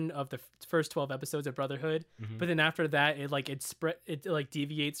version of the first 12 episodes of Brotherhood, but then after that, it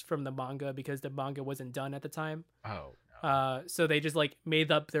deviates from the manga because the manga wasn't done at the time. Oh. No. So they just like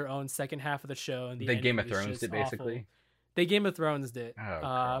made up their own second half of the show, and they Game of Thrones it basically. Awful. They Game of Thrones it. Oh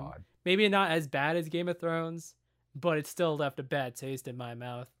god. Maybe not as bad as Game of Thrones, but it still left a bad taste in my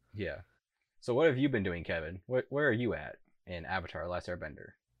mouth. Yeah. So what have you been doing, Kevin? Where are you at in Avatar: Last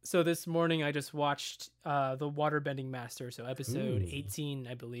Airbender? So this morning I just watched the Waterbending Master, so episode 18,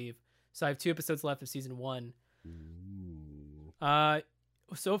 I believe. So I have 2 episodes left of season 1. Ooh.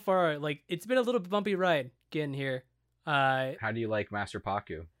 So far, like, it's been a little bumpy ride getting here. How do you like Master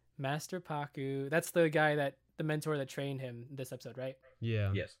Paku? Master Paku, that's the mentor that trained him in this episode, right?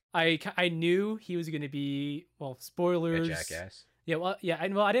 Yeah. Yes. I knew he was going to be, well, spoilers. A jackass. Yeah, well, yeah, I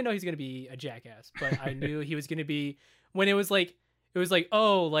didn't know he was going to be a jackass, but I knew he was going to be, when it was like,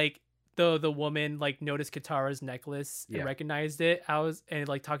 oh, like the woman like noticed Katara's necklace and recognized it. And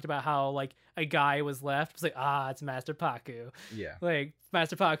like talked about how like a guy was left. It was like, it's Master Paku. Yeah. Like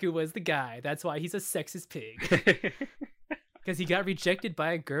Master Paku was the guy. That's why he's a sexist pig. Because he got rejected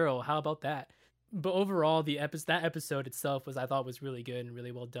by a girl. How about that? but overall, that episode itself I thought was really good and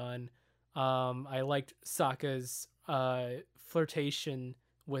really well done. I liked Sokka's flirtation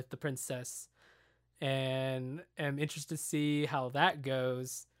with the princess, and am interested to see how that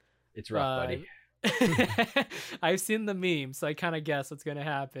goes. It's rough, buddy. I've seen the meme, so I kind of guess what's gonna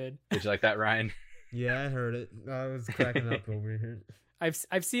happen. Did you like that, Ryan? Yeah, I heard it. I was cracking up over here.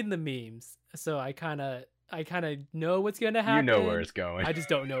 I've seen the memes, so I kind of know what's gonna happen. You know where it's going. I just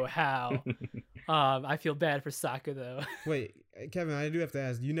don't know how. I feel bad for Sokka though. Wait, Kevin, I do have to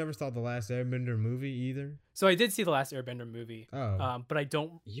ask. You never saw the last Airbender movie either? So I did see the last Airbender movie. Oh. But I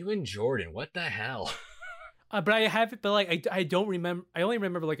don't. You and Jordan, what the hell? But I have it. But like I don't remember. I only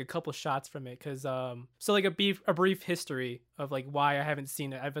remember like a couple shots from it because so like a brief history of like why I haven't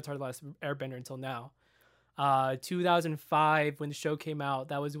seen Avatar: The Last Airbender until now. 2005 when the show came out.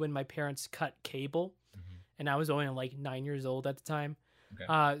 That was when my parents cut cable, and I was only like 9 years old at the time.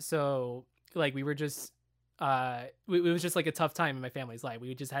 Okay. So like we were just it was just like a tough time in my family's life.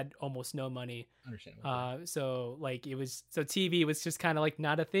 We just had almost no money. Understandable. So like TV was just kind of like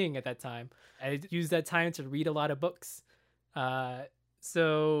not a thing at that time. I used that time to read a lot of books.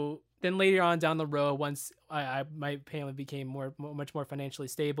 So then later on down the road, once my family became much more financially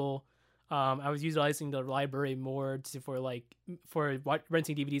stable, I was utilizing the library more for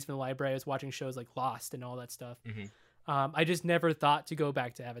renting DVDs from the library. I was watching shows like Lost and all that stuff. I just never thought to go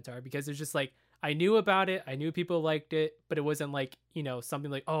back to Avatar because it's just like I knew about it. I knew people liked it, but it wasn't like,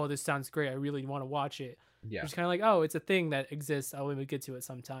 something like, oh, this sounds great. I really want to watch it. Yeah. It's kind of like, oh, it's a thing that exists. I'll maybe get to it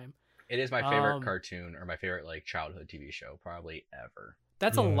sometime. It is my favorite cartoon or my favorite like childhood TV show probably ever.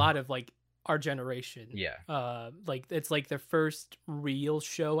 That's a lot of like our generation. Yeah. Like it's like the first real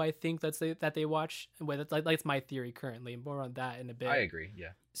show I think that they watch. That's my theory currently. More on that in a bit. I agree.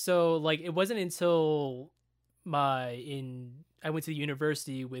 Yeah. So like it wasn't until I went to the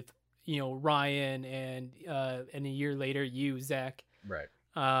university with Ryan and a year later you, Zach. Right.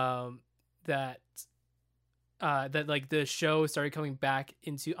 That like the show started coming back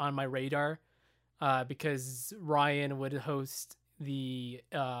on my radar, because Ryan would host the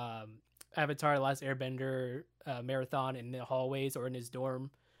Avatar: The Last Airbender marathon in the hallways or in his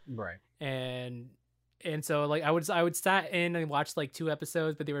dorm. Right. And so like I would sat in and watch like 2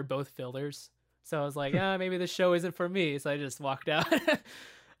 episodes, but they were both fillers. So I was like, maybe the show isn't for me. So I just walked out.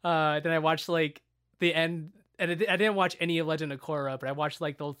 Then I watched like the end, and I didn't watch any of Legend of Korra, but I watched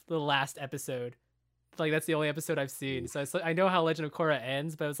like the last episode. Like that's the only episode I've seen. So I know how Legend of Korra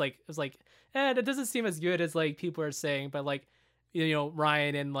ends, but it was like, that doesn't seem as good as like people are saying. But like,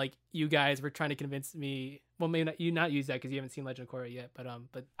 Ryan and like you guys were trying to convince me. Well, maybe not use that because you haven't seen Legend of Korra yet. But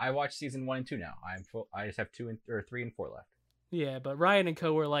I watched season 1 and 2 now. I just have 3 and 4 left. Yeah, but Ryan and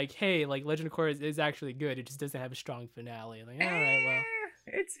co were like, hey, like Legend of Korra is actually good. It just doesn't have a strong finale. Like, all right, well.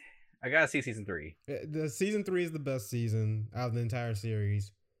 I gotta see season 3. The season 3 is the best season out of the entire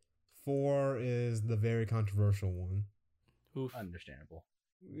series. 4 is the very controversial one. Oof. Understandable.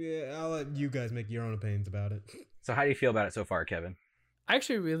 Yeah, I'll let you guys make your own opinions about it. So how do you feel about it so far, Kevin? I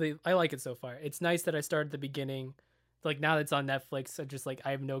like it so far. It's nice that I started at the beginning. Like now that it's on Netflix,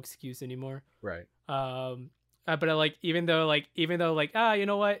 I have no excuse anymore. Right. But I like even though you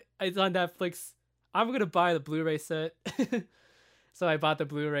know what, it's on Netflix, I'm gonna buy the Blu-ray set. So I bought the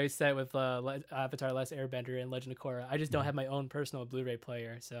Blu-ray set with Avatar: The Last Airbender and Legend of Korra. I just don't have my own personal Blu-ray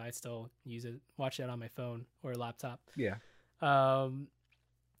player, so I still watch it on my phone or laptop. Yeah.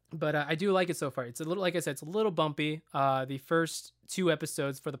 But I do like it so far. It's a little, like I said, it's a little bumpy. The first 2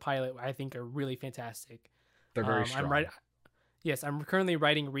 episodes for the pilot I think are really fantastic. They're very strong. I'm currently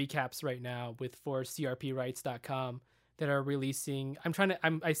writing recaps right now for crprights.com that are releasing.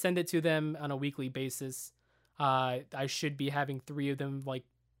 I send it to them on a weekly basis. I should be having 3 of them like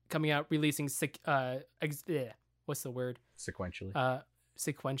coming out, releasing what's the word? Sequentially.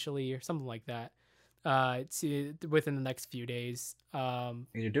 Sequentially or something like that. Within the next few days. And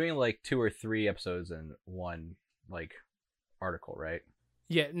you're doing like 2 or 3 episodes in one like article, right?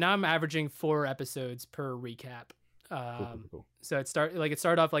 Yeah, now I'm averaging 4 episodes per recap. Cool. So it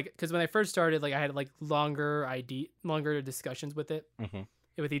started off like, because when I first started, like I had like longer discussions with it,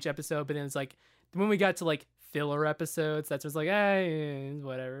 with each episode. But then it's like when we got to like filler episodes, that's just like,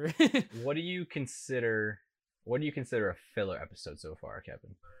 whatever. What do you consider a filler episode so far,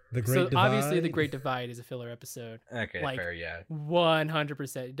 Kevin? The Great Divide? Obviously The Great Divide is a filler episode. Okay, like, fair, yeah.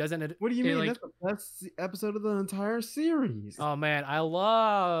 100%. It doesn't. What do you mean? Like, That's the best episode of the entire series. Oh man, I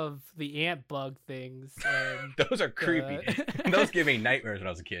love the ant bug things. And those are creepy. Those give me nightmares when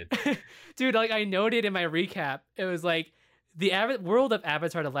I was a kid. Dude, like I noted in my recap, it was like the world of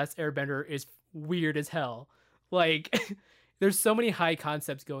Avatar: The Last Airbender is weird as hell. Like there's so many high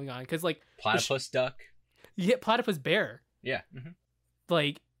concepts going on because like Platypus duck. you get platypus bear. Yeah.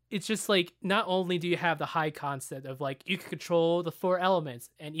 Like it's just like not only do you have the high concept of like you can control the 4 elements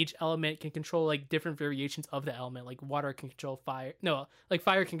and each element can control like different variations of the element, like water can control fire, no, like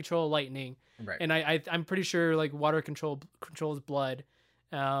fire can control lightning, Right. and I'm pretty sure like water controls blood,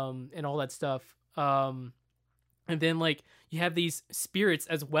 and all that stuff, and then like you have these spirits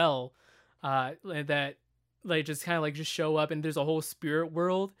as well, that like just kind of like just show up, and there's a whole spirit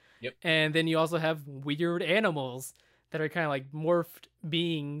world. Yep. And then you also have weird animals that are kind of like morphed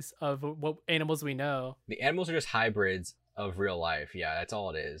beings of what animals we know. The animals are just hybrids of real life. Yeah, that's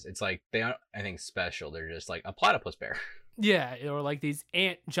all it is. It's like they aren't anything special. They're just like a platypus bear. Yeah, or like these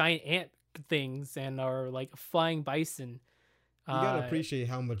giant ant things, and are like a flying bison. You gotta appreciate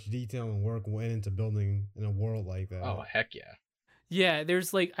how much detail and work went into building in a world like that. Oh, heck yeah. Yeah,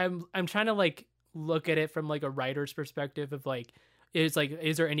 there's like I'm trying to like look at it from like a writer's perspective of like is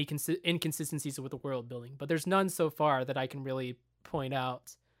there any inconsistencies with the world building, but there's none so far that I can really point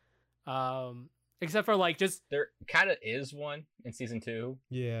out, except for like just There kind of is one in season 2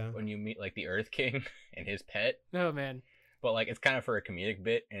 Yeah. when you meet like the Earth King and his pet, oh man, but like it's kind of for a comedic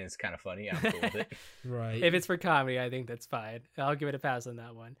bit and it's kind of funny. I'm cool with it. Right. if it's for comedy I think that's fine, I'll give it a pass on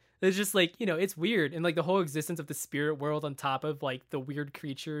that one. It's just like, you know, it's weird, and like the whole existence of the spirit world on top of like the weird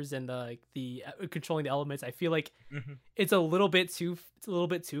creatures and the controlling the elements, I feel like it's a little bit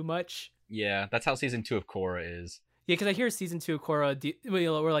too much. Yeah, that's how season 2 of Korra is. Yeah, because I hear season 2 of Korra,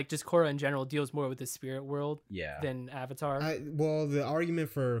 or like just Korra in general, deals more with the spirit world Yeah. than Avatar. Well, the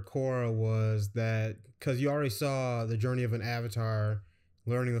argument for Korra was that because you already saw the journey of an avatar,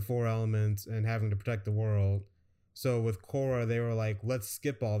 learning the 4 elements and having to protect the world. So with Korra, they were like, let's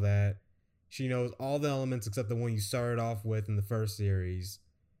skip all that. She knows all the elements except the one you started off with in the first series.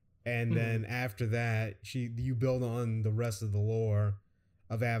 And then after that, you build on the rest of the lore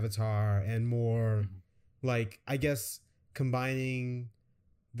of Avatar and more, like, I guess combining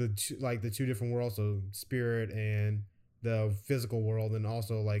the two different worlds, so spirit and the physical world, and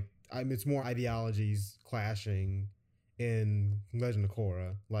also like it's more ideologies clashing in Legend of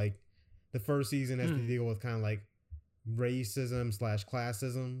Korra. Like the first season has to deal with kind of like racism /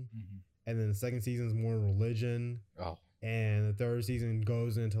 classism, and then the second season is more religion. Oh. And the third season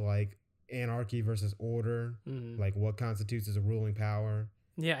goes into like anarchy versus order, like what constitutes as a ruling power.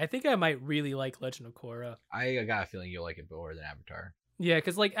 Yeah, I think I might really like Legend of Korra. I got a feeling you'll like it more than Avatar. Yeah,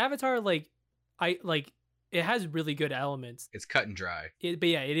 because like Avatar, like it has really good elements. It's cut and dry. But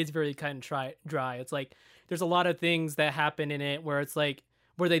yeah, it is very cut and dry. It's like there's a lot of things that happen in it where it's like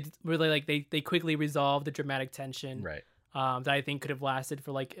where they quickly resolve the dramatic tension, Right. that I think could have lasted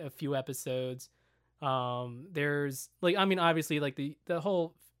for like a few episodes. There's like, I mean, obviously like the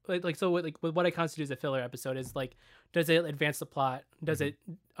whole like so what I constitute as a filler episode is like, does it advance the plot? Does it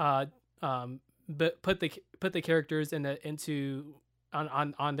but put the characters into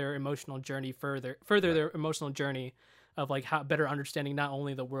on their emotional journey further right. Their emotional journey of like how better understanding not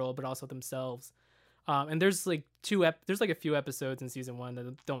only the world but also themselves. And there's like there's like a few episodes in season 1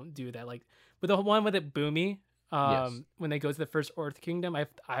 that don't do that. Like with the one with it Boomy, when they go to the first Earth Kingdom,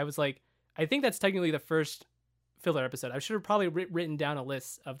 I was like, I think that's technically the first filler episode. I should have probably written down a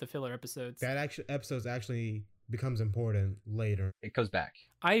list of the filler episodes. That episodes actually becomes important later. It goes back.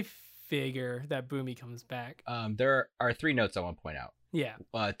 I figure that Boomy comes back. There are 3 notes I want to point out. Yeah.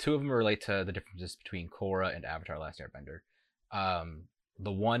 2 of them relate to the differences between Korra and Avatar: Last Airbender.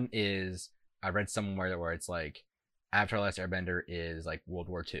 The one is I read somewhere where it's like Avatar: Last Airbender is like World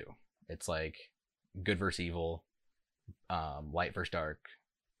War II. It's like good versus evil, light versus dark,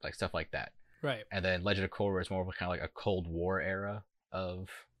 like stuff like that. Right. And then Legend of Korra is more of a kind of like a Cold War era of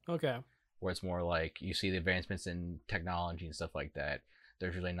okay, where it's more like you see the advancements in technology and stuff like that.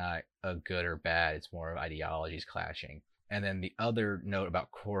 There's really not a good or bad. It's more of ideologies clashing. And then the other note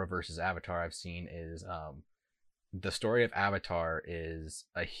about Korra versus Avatar I've seen is the story of Avatar is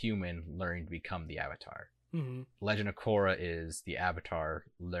a human learning to become the Avatar. Mm-hmm. Legend of Korra is the Avatar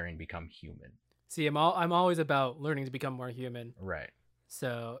learning to become human. See, I'm always about learning to become more human. Right.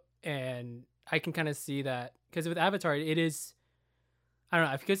 So, and I can kind of see that because with Avatar, it is, I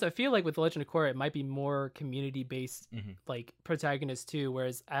don't know, because I feel like with Legend of Korra, it might be more community based, like protagonist too,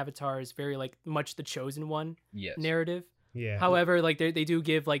 whereas Avatar is very like much the chosen one narrative. Yeah. However, like they do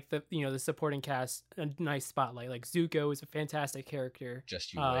give like the the supporting cast a nice spotlight. Like Zuko is a fantastic character.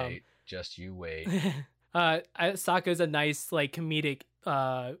 Just you wait. Just you wait. Sokka's a nice like comedic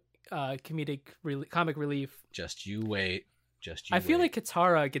comic relief. Just you wait. Just you I feel wait. like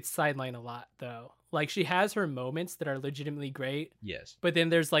Katara gets sidelined a lot though. Like she has her moments that are legitimately great, Yes. but then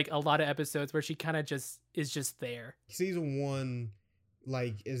there's like a lot of episodes where she kind of just is just there. Season 1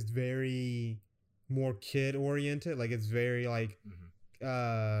 like is very more kid oriented, like it's very like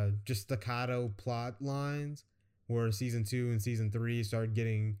just staccato plot lines, where season 2 and season 3 start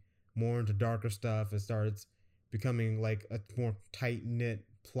getting more into darker stuff. It starts becoming like a more tight knit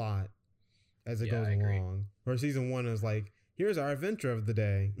plot as it Yeah, goes I agree. along. Where season 1 is like, here's our adventure of the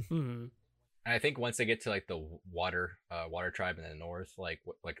day. Hmm. And I think once they get to like the water tribe in the north, like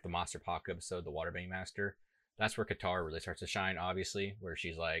the Master Paku episode, the Waterbending Master, that's where Katara really starts to shine. Obviously, where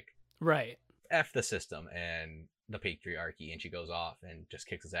she's like, Right, "F the system and the patriarchy," and she goes off and just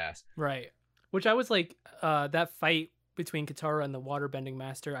kicks his ass. right. Which I was like, that fight between Katara and the Waterbending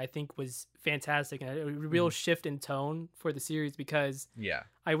Master, I think was fantastic and a real shift in tone for the series because Yeah,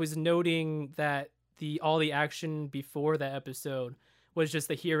 I was noting that all the action before that episode was just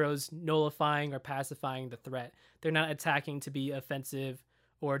the heroes nullifying or pacifying the threat. They're not attacking to be offensive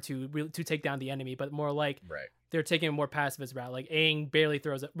or to take down the enemy, but more like right. they're taking a more pacifist route. Like Aang barely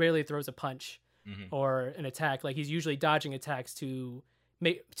throws a punch or an attack. Like he's usually dodging attacks to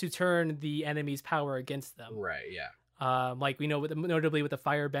turn the enemy's power against them. Right, yeah. Like we know, notably with the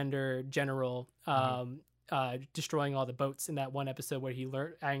Firebender general destroying all the boats in that one episode where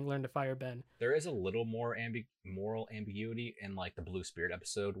Aang learned to firebend. There is a little more moral ambiguity in like the Blue Spirit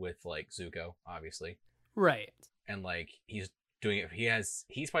episode with like Zuko, obviously, Right. and like he's doing it.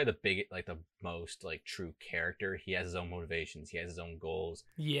 He's probably the most like true character. He has his own motivations. He has his own goals.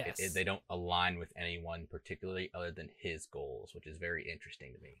 Yes. They don't align with anyone particularly other than his goals, which is very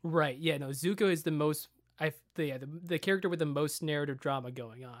interesting to me. Right. Yeah. No. Zuko is the most. The character with the most narrative drama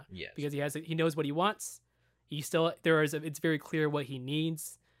going on. Yes. Because he knows what he wants. It's very clear what he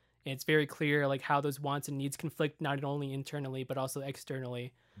needs. And it's very clear like how those wants and needs conflict not only internally but also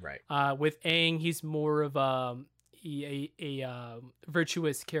externally. Right. With Aang, he's more of a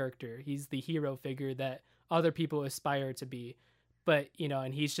virtuous character. He's the hero figure that other people aspire to be, but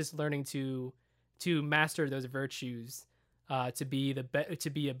and he's just learning to master those virtues, to be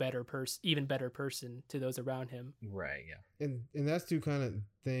a better person, even better person to those around him. Right. Yeah. And that's two kind of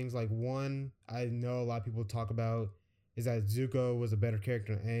things. Like, one, I know a lot of people talk about is that Zuko was a better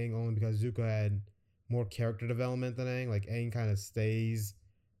character than Aang, only because Zuko had more character development than Aang. Like, Aang kind of stays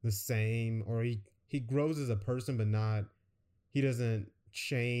the same, or he grows as a person, but he doesn't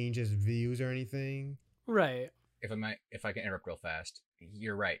change his views or anything. Right. If I can interrupt real fast,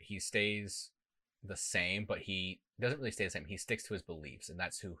 you're right. He stays the same, but he doesn't really stay the same. He sticks to his beliefs, and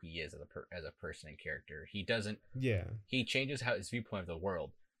that's who he is as a person and character. He doesn't. Yeah. He changes his viewpoint of the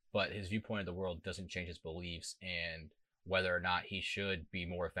world, but his viewpoint of the world doesn't change his beliefs and whether or not he should be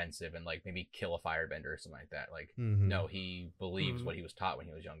more offensive and like maybe kill a firebender or something like that. Like, no, he believes what he was taught when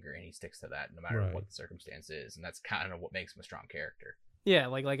he was younger, and he sticks to that no matter what the circumstance is, and that's kind of what makes him a strong character. Yeah,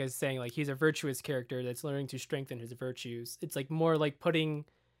 like I was saying, like he's a virtuous character that's learning to strengthen his virtues. It's like more like putting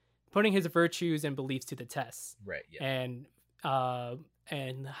his virtues and beliefs to the test. Right. Yeah.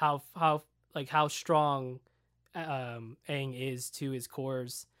 And how strong Aang is to his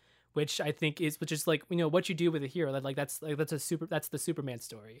cores, which is like what you do with a hero. That's the Superman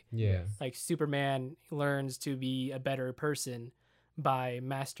story. Yeah. Like Superman learns to be a better person by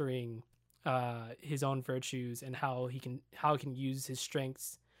mastering his own virtues and how he can use his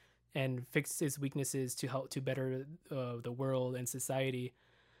strengths and fix his weaknesses to help to better the world and society.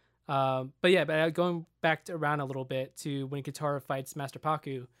 But going back around a little bit to when Katara fights Master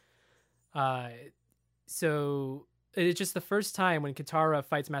Paku. So it's just the first time when Katara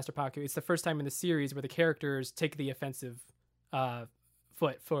fights Master Paku. It's the first time in the series where the characters take the offensive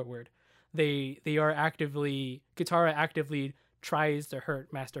foot forward. Katara actively tries to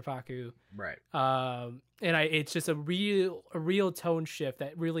hurt Master Paku. Right. It's just a real tone shift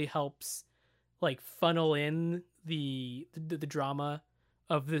that really helps like funnel in the drama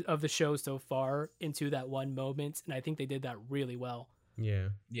of the show so far into that one moment, and I think they did that really well. Yeah.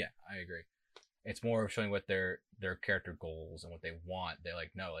 Yeah, I agree. It's more of showing what their character goals and what they want. They're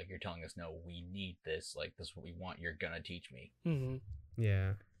like, no, like you're telling us, no, we need this. Like this is what we want. You're gonna teach me. Mm-hmm.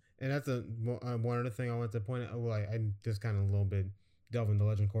 Yeah, and that's one other thing I want to point out. Well, I just kind of a little bit delve into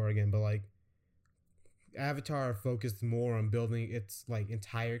Legend Korra again, but like Avatar focused more on building its like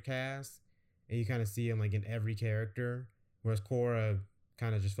entire cast, and you kind of see him like in every character, whereas Korra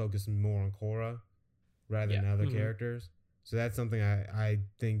kind of just focused more on Korra rather than other characters. So that's something I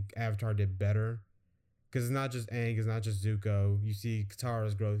think Avatar did better, because it's not just Aang, it's not just Zuko. You see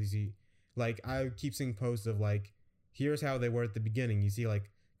Katara's growth. You see, like, I keep seeing posts of like, here's how they were at the beginning. You see like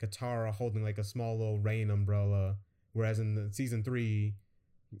Katara holding like a small little rain umbrella Whereas in the season 3,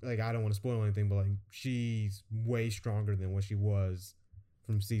 like I don't want to spoil anything, but like she's way stronger than what she was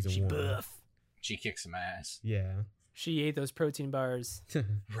from season She 1. buff. She kicks some ass. Yeah. She ate those protein bars.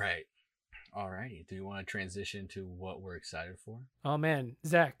 Right. Alrighty. Do you want to transition to what we're excited for? Oh man,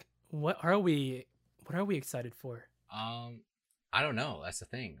 Zach, what are we excited for? I don't know. That's the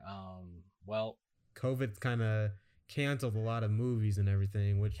thing. Well, COVID kind of canceled a lot of movies and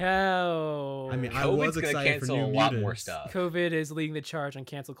everything, which Cow. I mean, I COVID's was gonna excited for cancel New a lot Mutants. more stuff. COVID is leading the charge on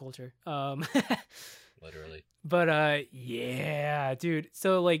cancel culture. Literally. But yeah, dude.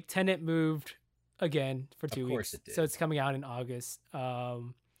 So like Tenet moved again for 2 Of weeks. course it did. So it's coming out in August.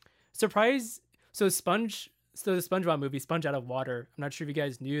 Surprise. So the SpongeBob movie, Sponge Out of Water. I'm not sure if you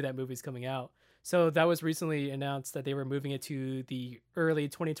guys knew that movie's coming out. So that was recently announced that they were moving it to the early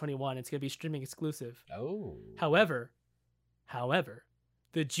 2021. It's going to be streaming exclusive. Oh. However,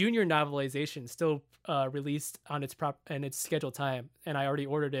 the junior novelization still released on its scheduled time, and I already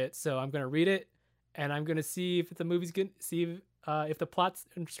ordered it. So I'm going to read it, and I'm going to see if the movie's good, see if the plot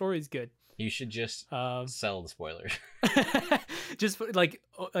and story is good. You should just sell the spoilers. Just like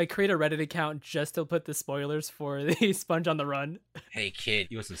create a Reddit account just to put the spoilers for the Sponge on the Run. Hey kid,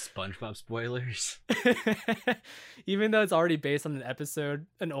 you want some SpongeBob spoilers? Even though it's already based on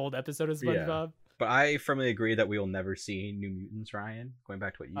an old episode of Yeah. SpongeBob. But I firmly agree that we will never see New Mutants, Ryan. Going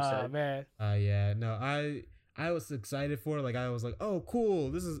back to what you Oh said. man. Yeah, no, I was excited for it. Like I was like, oh,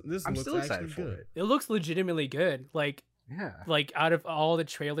 cool. This I'm looks still actually excited for good. it. It looks legitimately good. Yeah. Like out of all the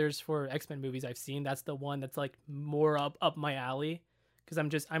trailers for X-Men movies I've seen, that's the one that's like more up my alley, because I'm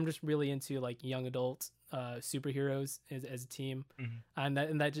just really into like young adult superheroes as a team. Mhm. and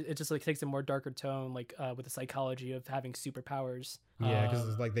that it just like takes a more darker tone, like with the psychology of having superpowers. Yeah, because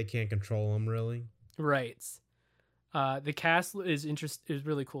it's like they can't control them really. Right. The cast is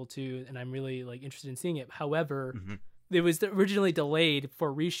really cool too, and I'm really like interested in seeing it. However, Mhm. it was originally delayed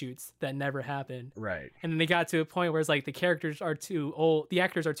for reshoots that never happened. Right. And then they got to a point where it's like the actors are too old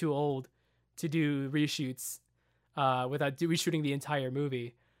to do reshoots without reshooting the entire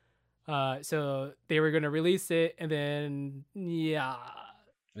movie. So they were going to release it, and then yeah,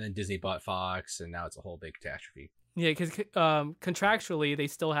 And then Disney bought Fox, and now it's a whole big catastrophe. because contractually they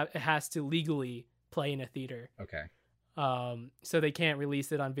still it has to legally play in a theater. Okay. So they can't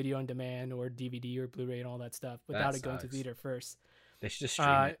release it on video on demand or DVD or Blu-ray and all that stuff without That it going to sucks. theater first. They should just stream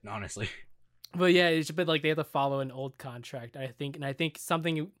it, honestly. But yeah, but like they have to follow an old contract, I think, and I think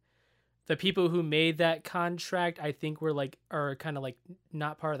the people who made that contract, I think are kind of like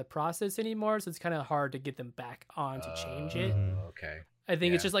not part of the process anymore, so it's kind of hard to get them back on to change it. Okay. I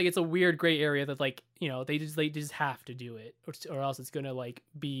think it's yeah. just like it's a weird gray area that like they just have to do it, or else it's gonna like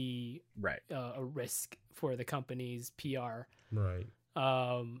be Right. a risk for the company's PR. Right.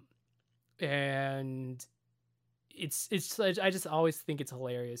 And it's I just always think it's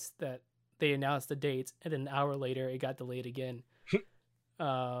hilarious that they announced the date and then an hour later it got delayed again.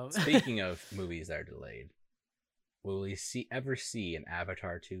 Speaking of movies that are delayed, will we ever see an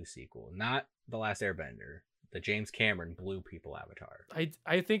Avatar 2 sequel? Not The Last Airbender, the James Cameron Blue People Avatar.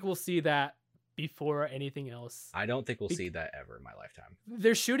 I think we'll see that before anything else. I don't think we'll see that ever in my lifetime.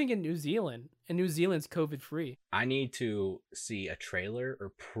 They're shooting in New Zealand, and New Zealand's COVID free. I need to see a trailer or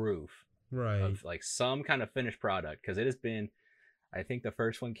proof Right. of like some kind of finished product, because it has been, I think the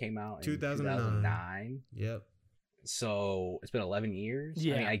first one came out in 2009. Yep. So it's been 11 years. I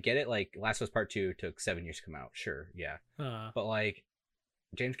Yeah. mean, I get it. Like Last of Us Part 2 took 7 years to come out. Sure. Yeah. But like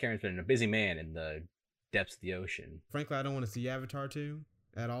James Cameron's been a busy man in the depths of the ocean. Frankly, I don't want to see Avatar 2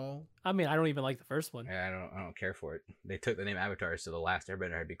 at all. I mean, I don't even like the first one. I don't care for it. They took the name Avatar, so The Last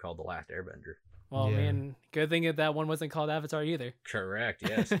Airbender had to be called The Last Airbender. Well, Yeah. man, good thing that one wasn't called Avatar either. Correct.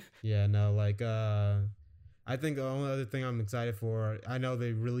 Yes. Yeah, no, like I think the only other thing I'm excited for, I know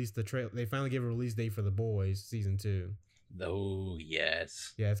they released the trailer. They finally gave a release date for The Boys season 2. Oh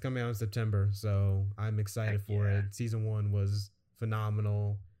yes. Yeah, it's coming out in September, so I'm excited Heck for yeah. it. Season 1 was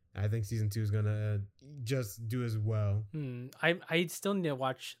phenomenal. I think season 2 is gonna just do as well. I still need to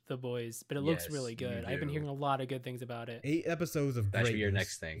watch The Boys, but it looks Yes, really you good. I've been do. hearing a lot of good things about it. 8 episodes of That greatness. should be your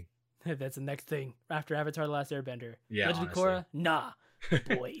next thing. That's the next thing after Avatar: The Last Airbender. Yeah, Legend of honestly. Korra? Nah.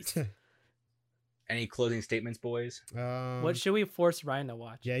 The Boys. Any closing statements, boys? What should we force Ryan to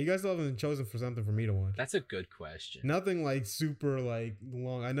watch? Yeah, you guys still haven't chosen for something for me to watch. That's a good question. Nothing like super like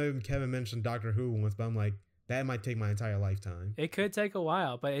long. I know Kevin mentioned Doctor Who once, but I'm like, that might take my entire lifetime. It could take a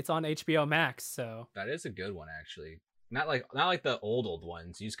while, but it's on HBO Max, so That is a good one, actually. Not like the old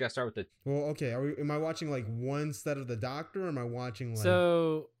ones. You just gotta start with the. Well, okay. Am I watching like one set of the Doctor, or am I watching like?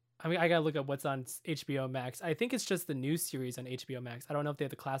 so I mean I gotta look up what's on HBO Max. I think it's just the new series on HBO Max. I don't know if they have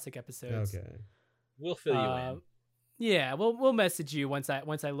the classic episodes. Okay. We'll fill you in. Yeah, we'll message you once I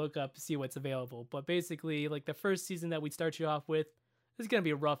look up see what's available. But basically, like the first season that we start you off with is gonna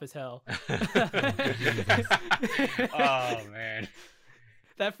be rough as hell. Oh man,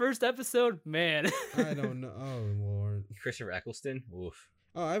 That first episode, man. I don't know. Oh Lord. Christopher Eccleston. Oof.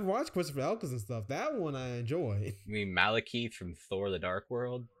 Oh, I've watched Christopher Eccleston stuff. That one I enjoy. You mean Malekith from Thor: The Dark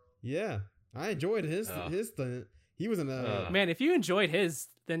World? Yeah, I enjoyed his thing. He was in a Man, if you enjoyed his,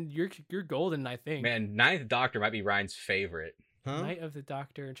 then you're golden, I think. Man, Ninth Doctor might be Ryan's favorite. huh? Night of the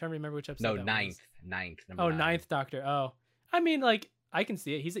Doctor. I'm trying to remember which episode. No, that ninth. was. Ninth. Number Oh, nine. Ninth Doctor. Oh, I mean, like I can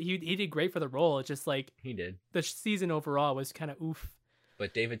see it. He did great for the role. It's just like He did. the season overall was kind of oof.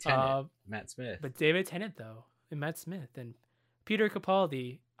 But David Tennant, Uh, Matt Smith. But David Tennant though, and Matt Smith and Peter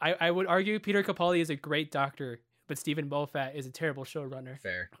Capaldi. I would argue Peter Capaldi is a great Doctor, but Stephen Moffat is a terrible showrunner.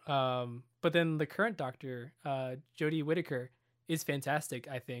 Fair. But then the current Doctor, Jodie Whittaker, is fantastic.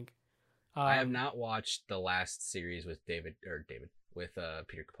 I think. I have not watched the last series with Peter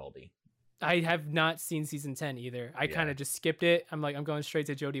Capaldi. I have not seen season 10 either. I kind Yeah. of just skipped it. I'm going straight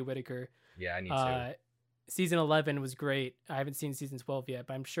to Jodie Whittaker. Yeah, I need to. Season 11 was great. I haven't seen season 12 yet,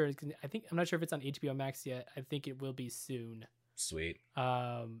 but I'm sure I'm not sure if it's on HBO Max yet. I think it will be soon. Sweet.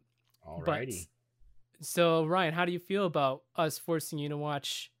 But Alrighty. so Ryan, how do you feel about us forcing you to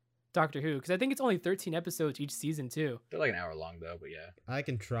watch Doctor Who? Because I think it's only 13 episodes each season too. They're like an hour long though, but yeah. I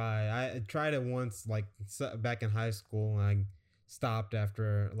can try. I tried it once, like back in high school, and I stopped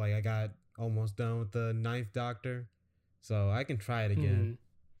after like I got almost done with the Ninth Doctor. So I can try it again.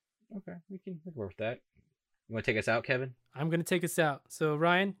 Okay, we can work with that. You want to take us out, Kevin? I'm gonna take us out. So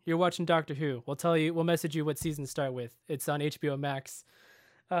Ryan, you're watching Doctor Who. We'll message you what season to start with. It's on HBO Max.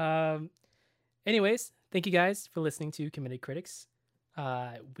 Anyways, thank you guys for listening to Committed Critics.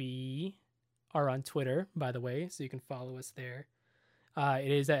 We are on Twitter, by the way, so you can follow us there.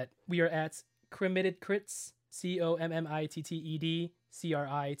 We are at Committed Crits, COMMITTED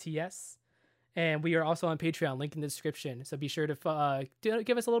CRITS, and we are also on Patreon, link in the description. So be sure to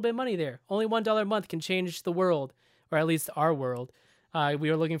give us a little bit of money there. Only $1 a month can change the world, or at least our world. We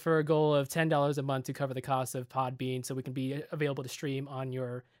are looking for a goal of $10 a month to cover the cost of Podbean, so we can be available to stream on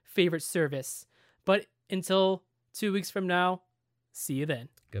your favorite service. But until 2 weeks from now, see you then.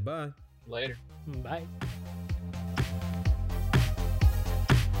 Goodbye. Later. Bye.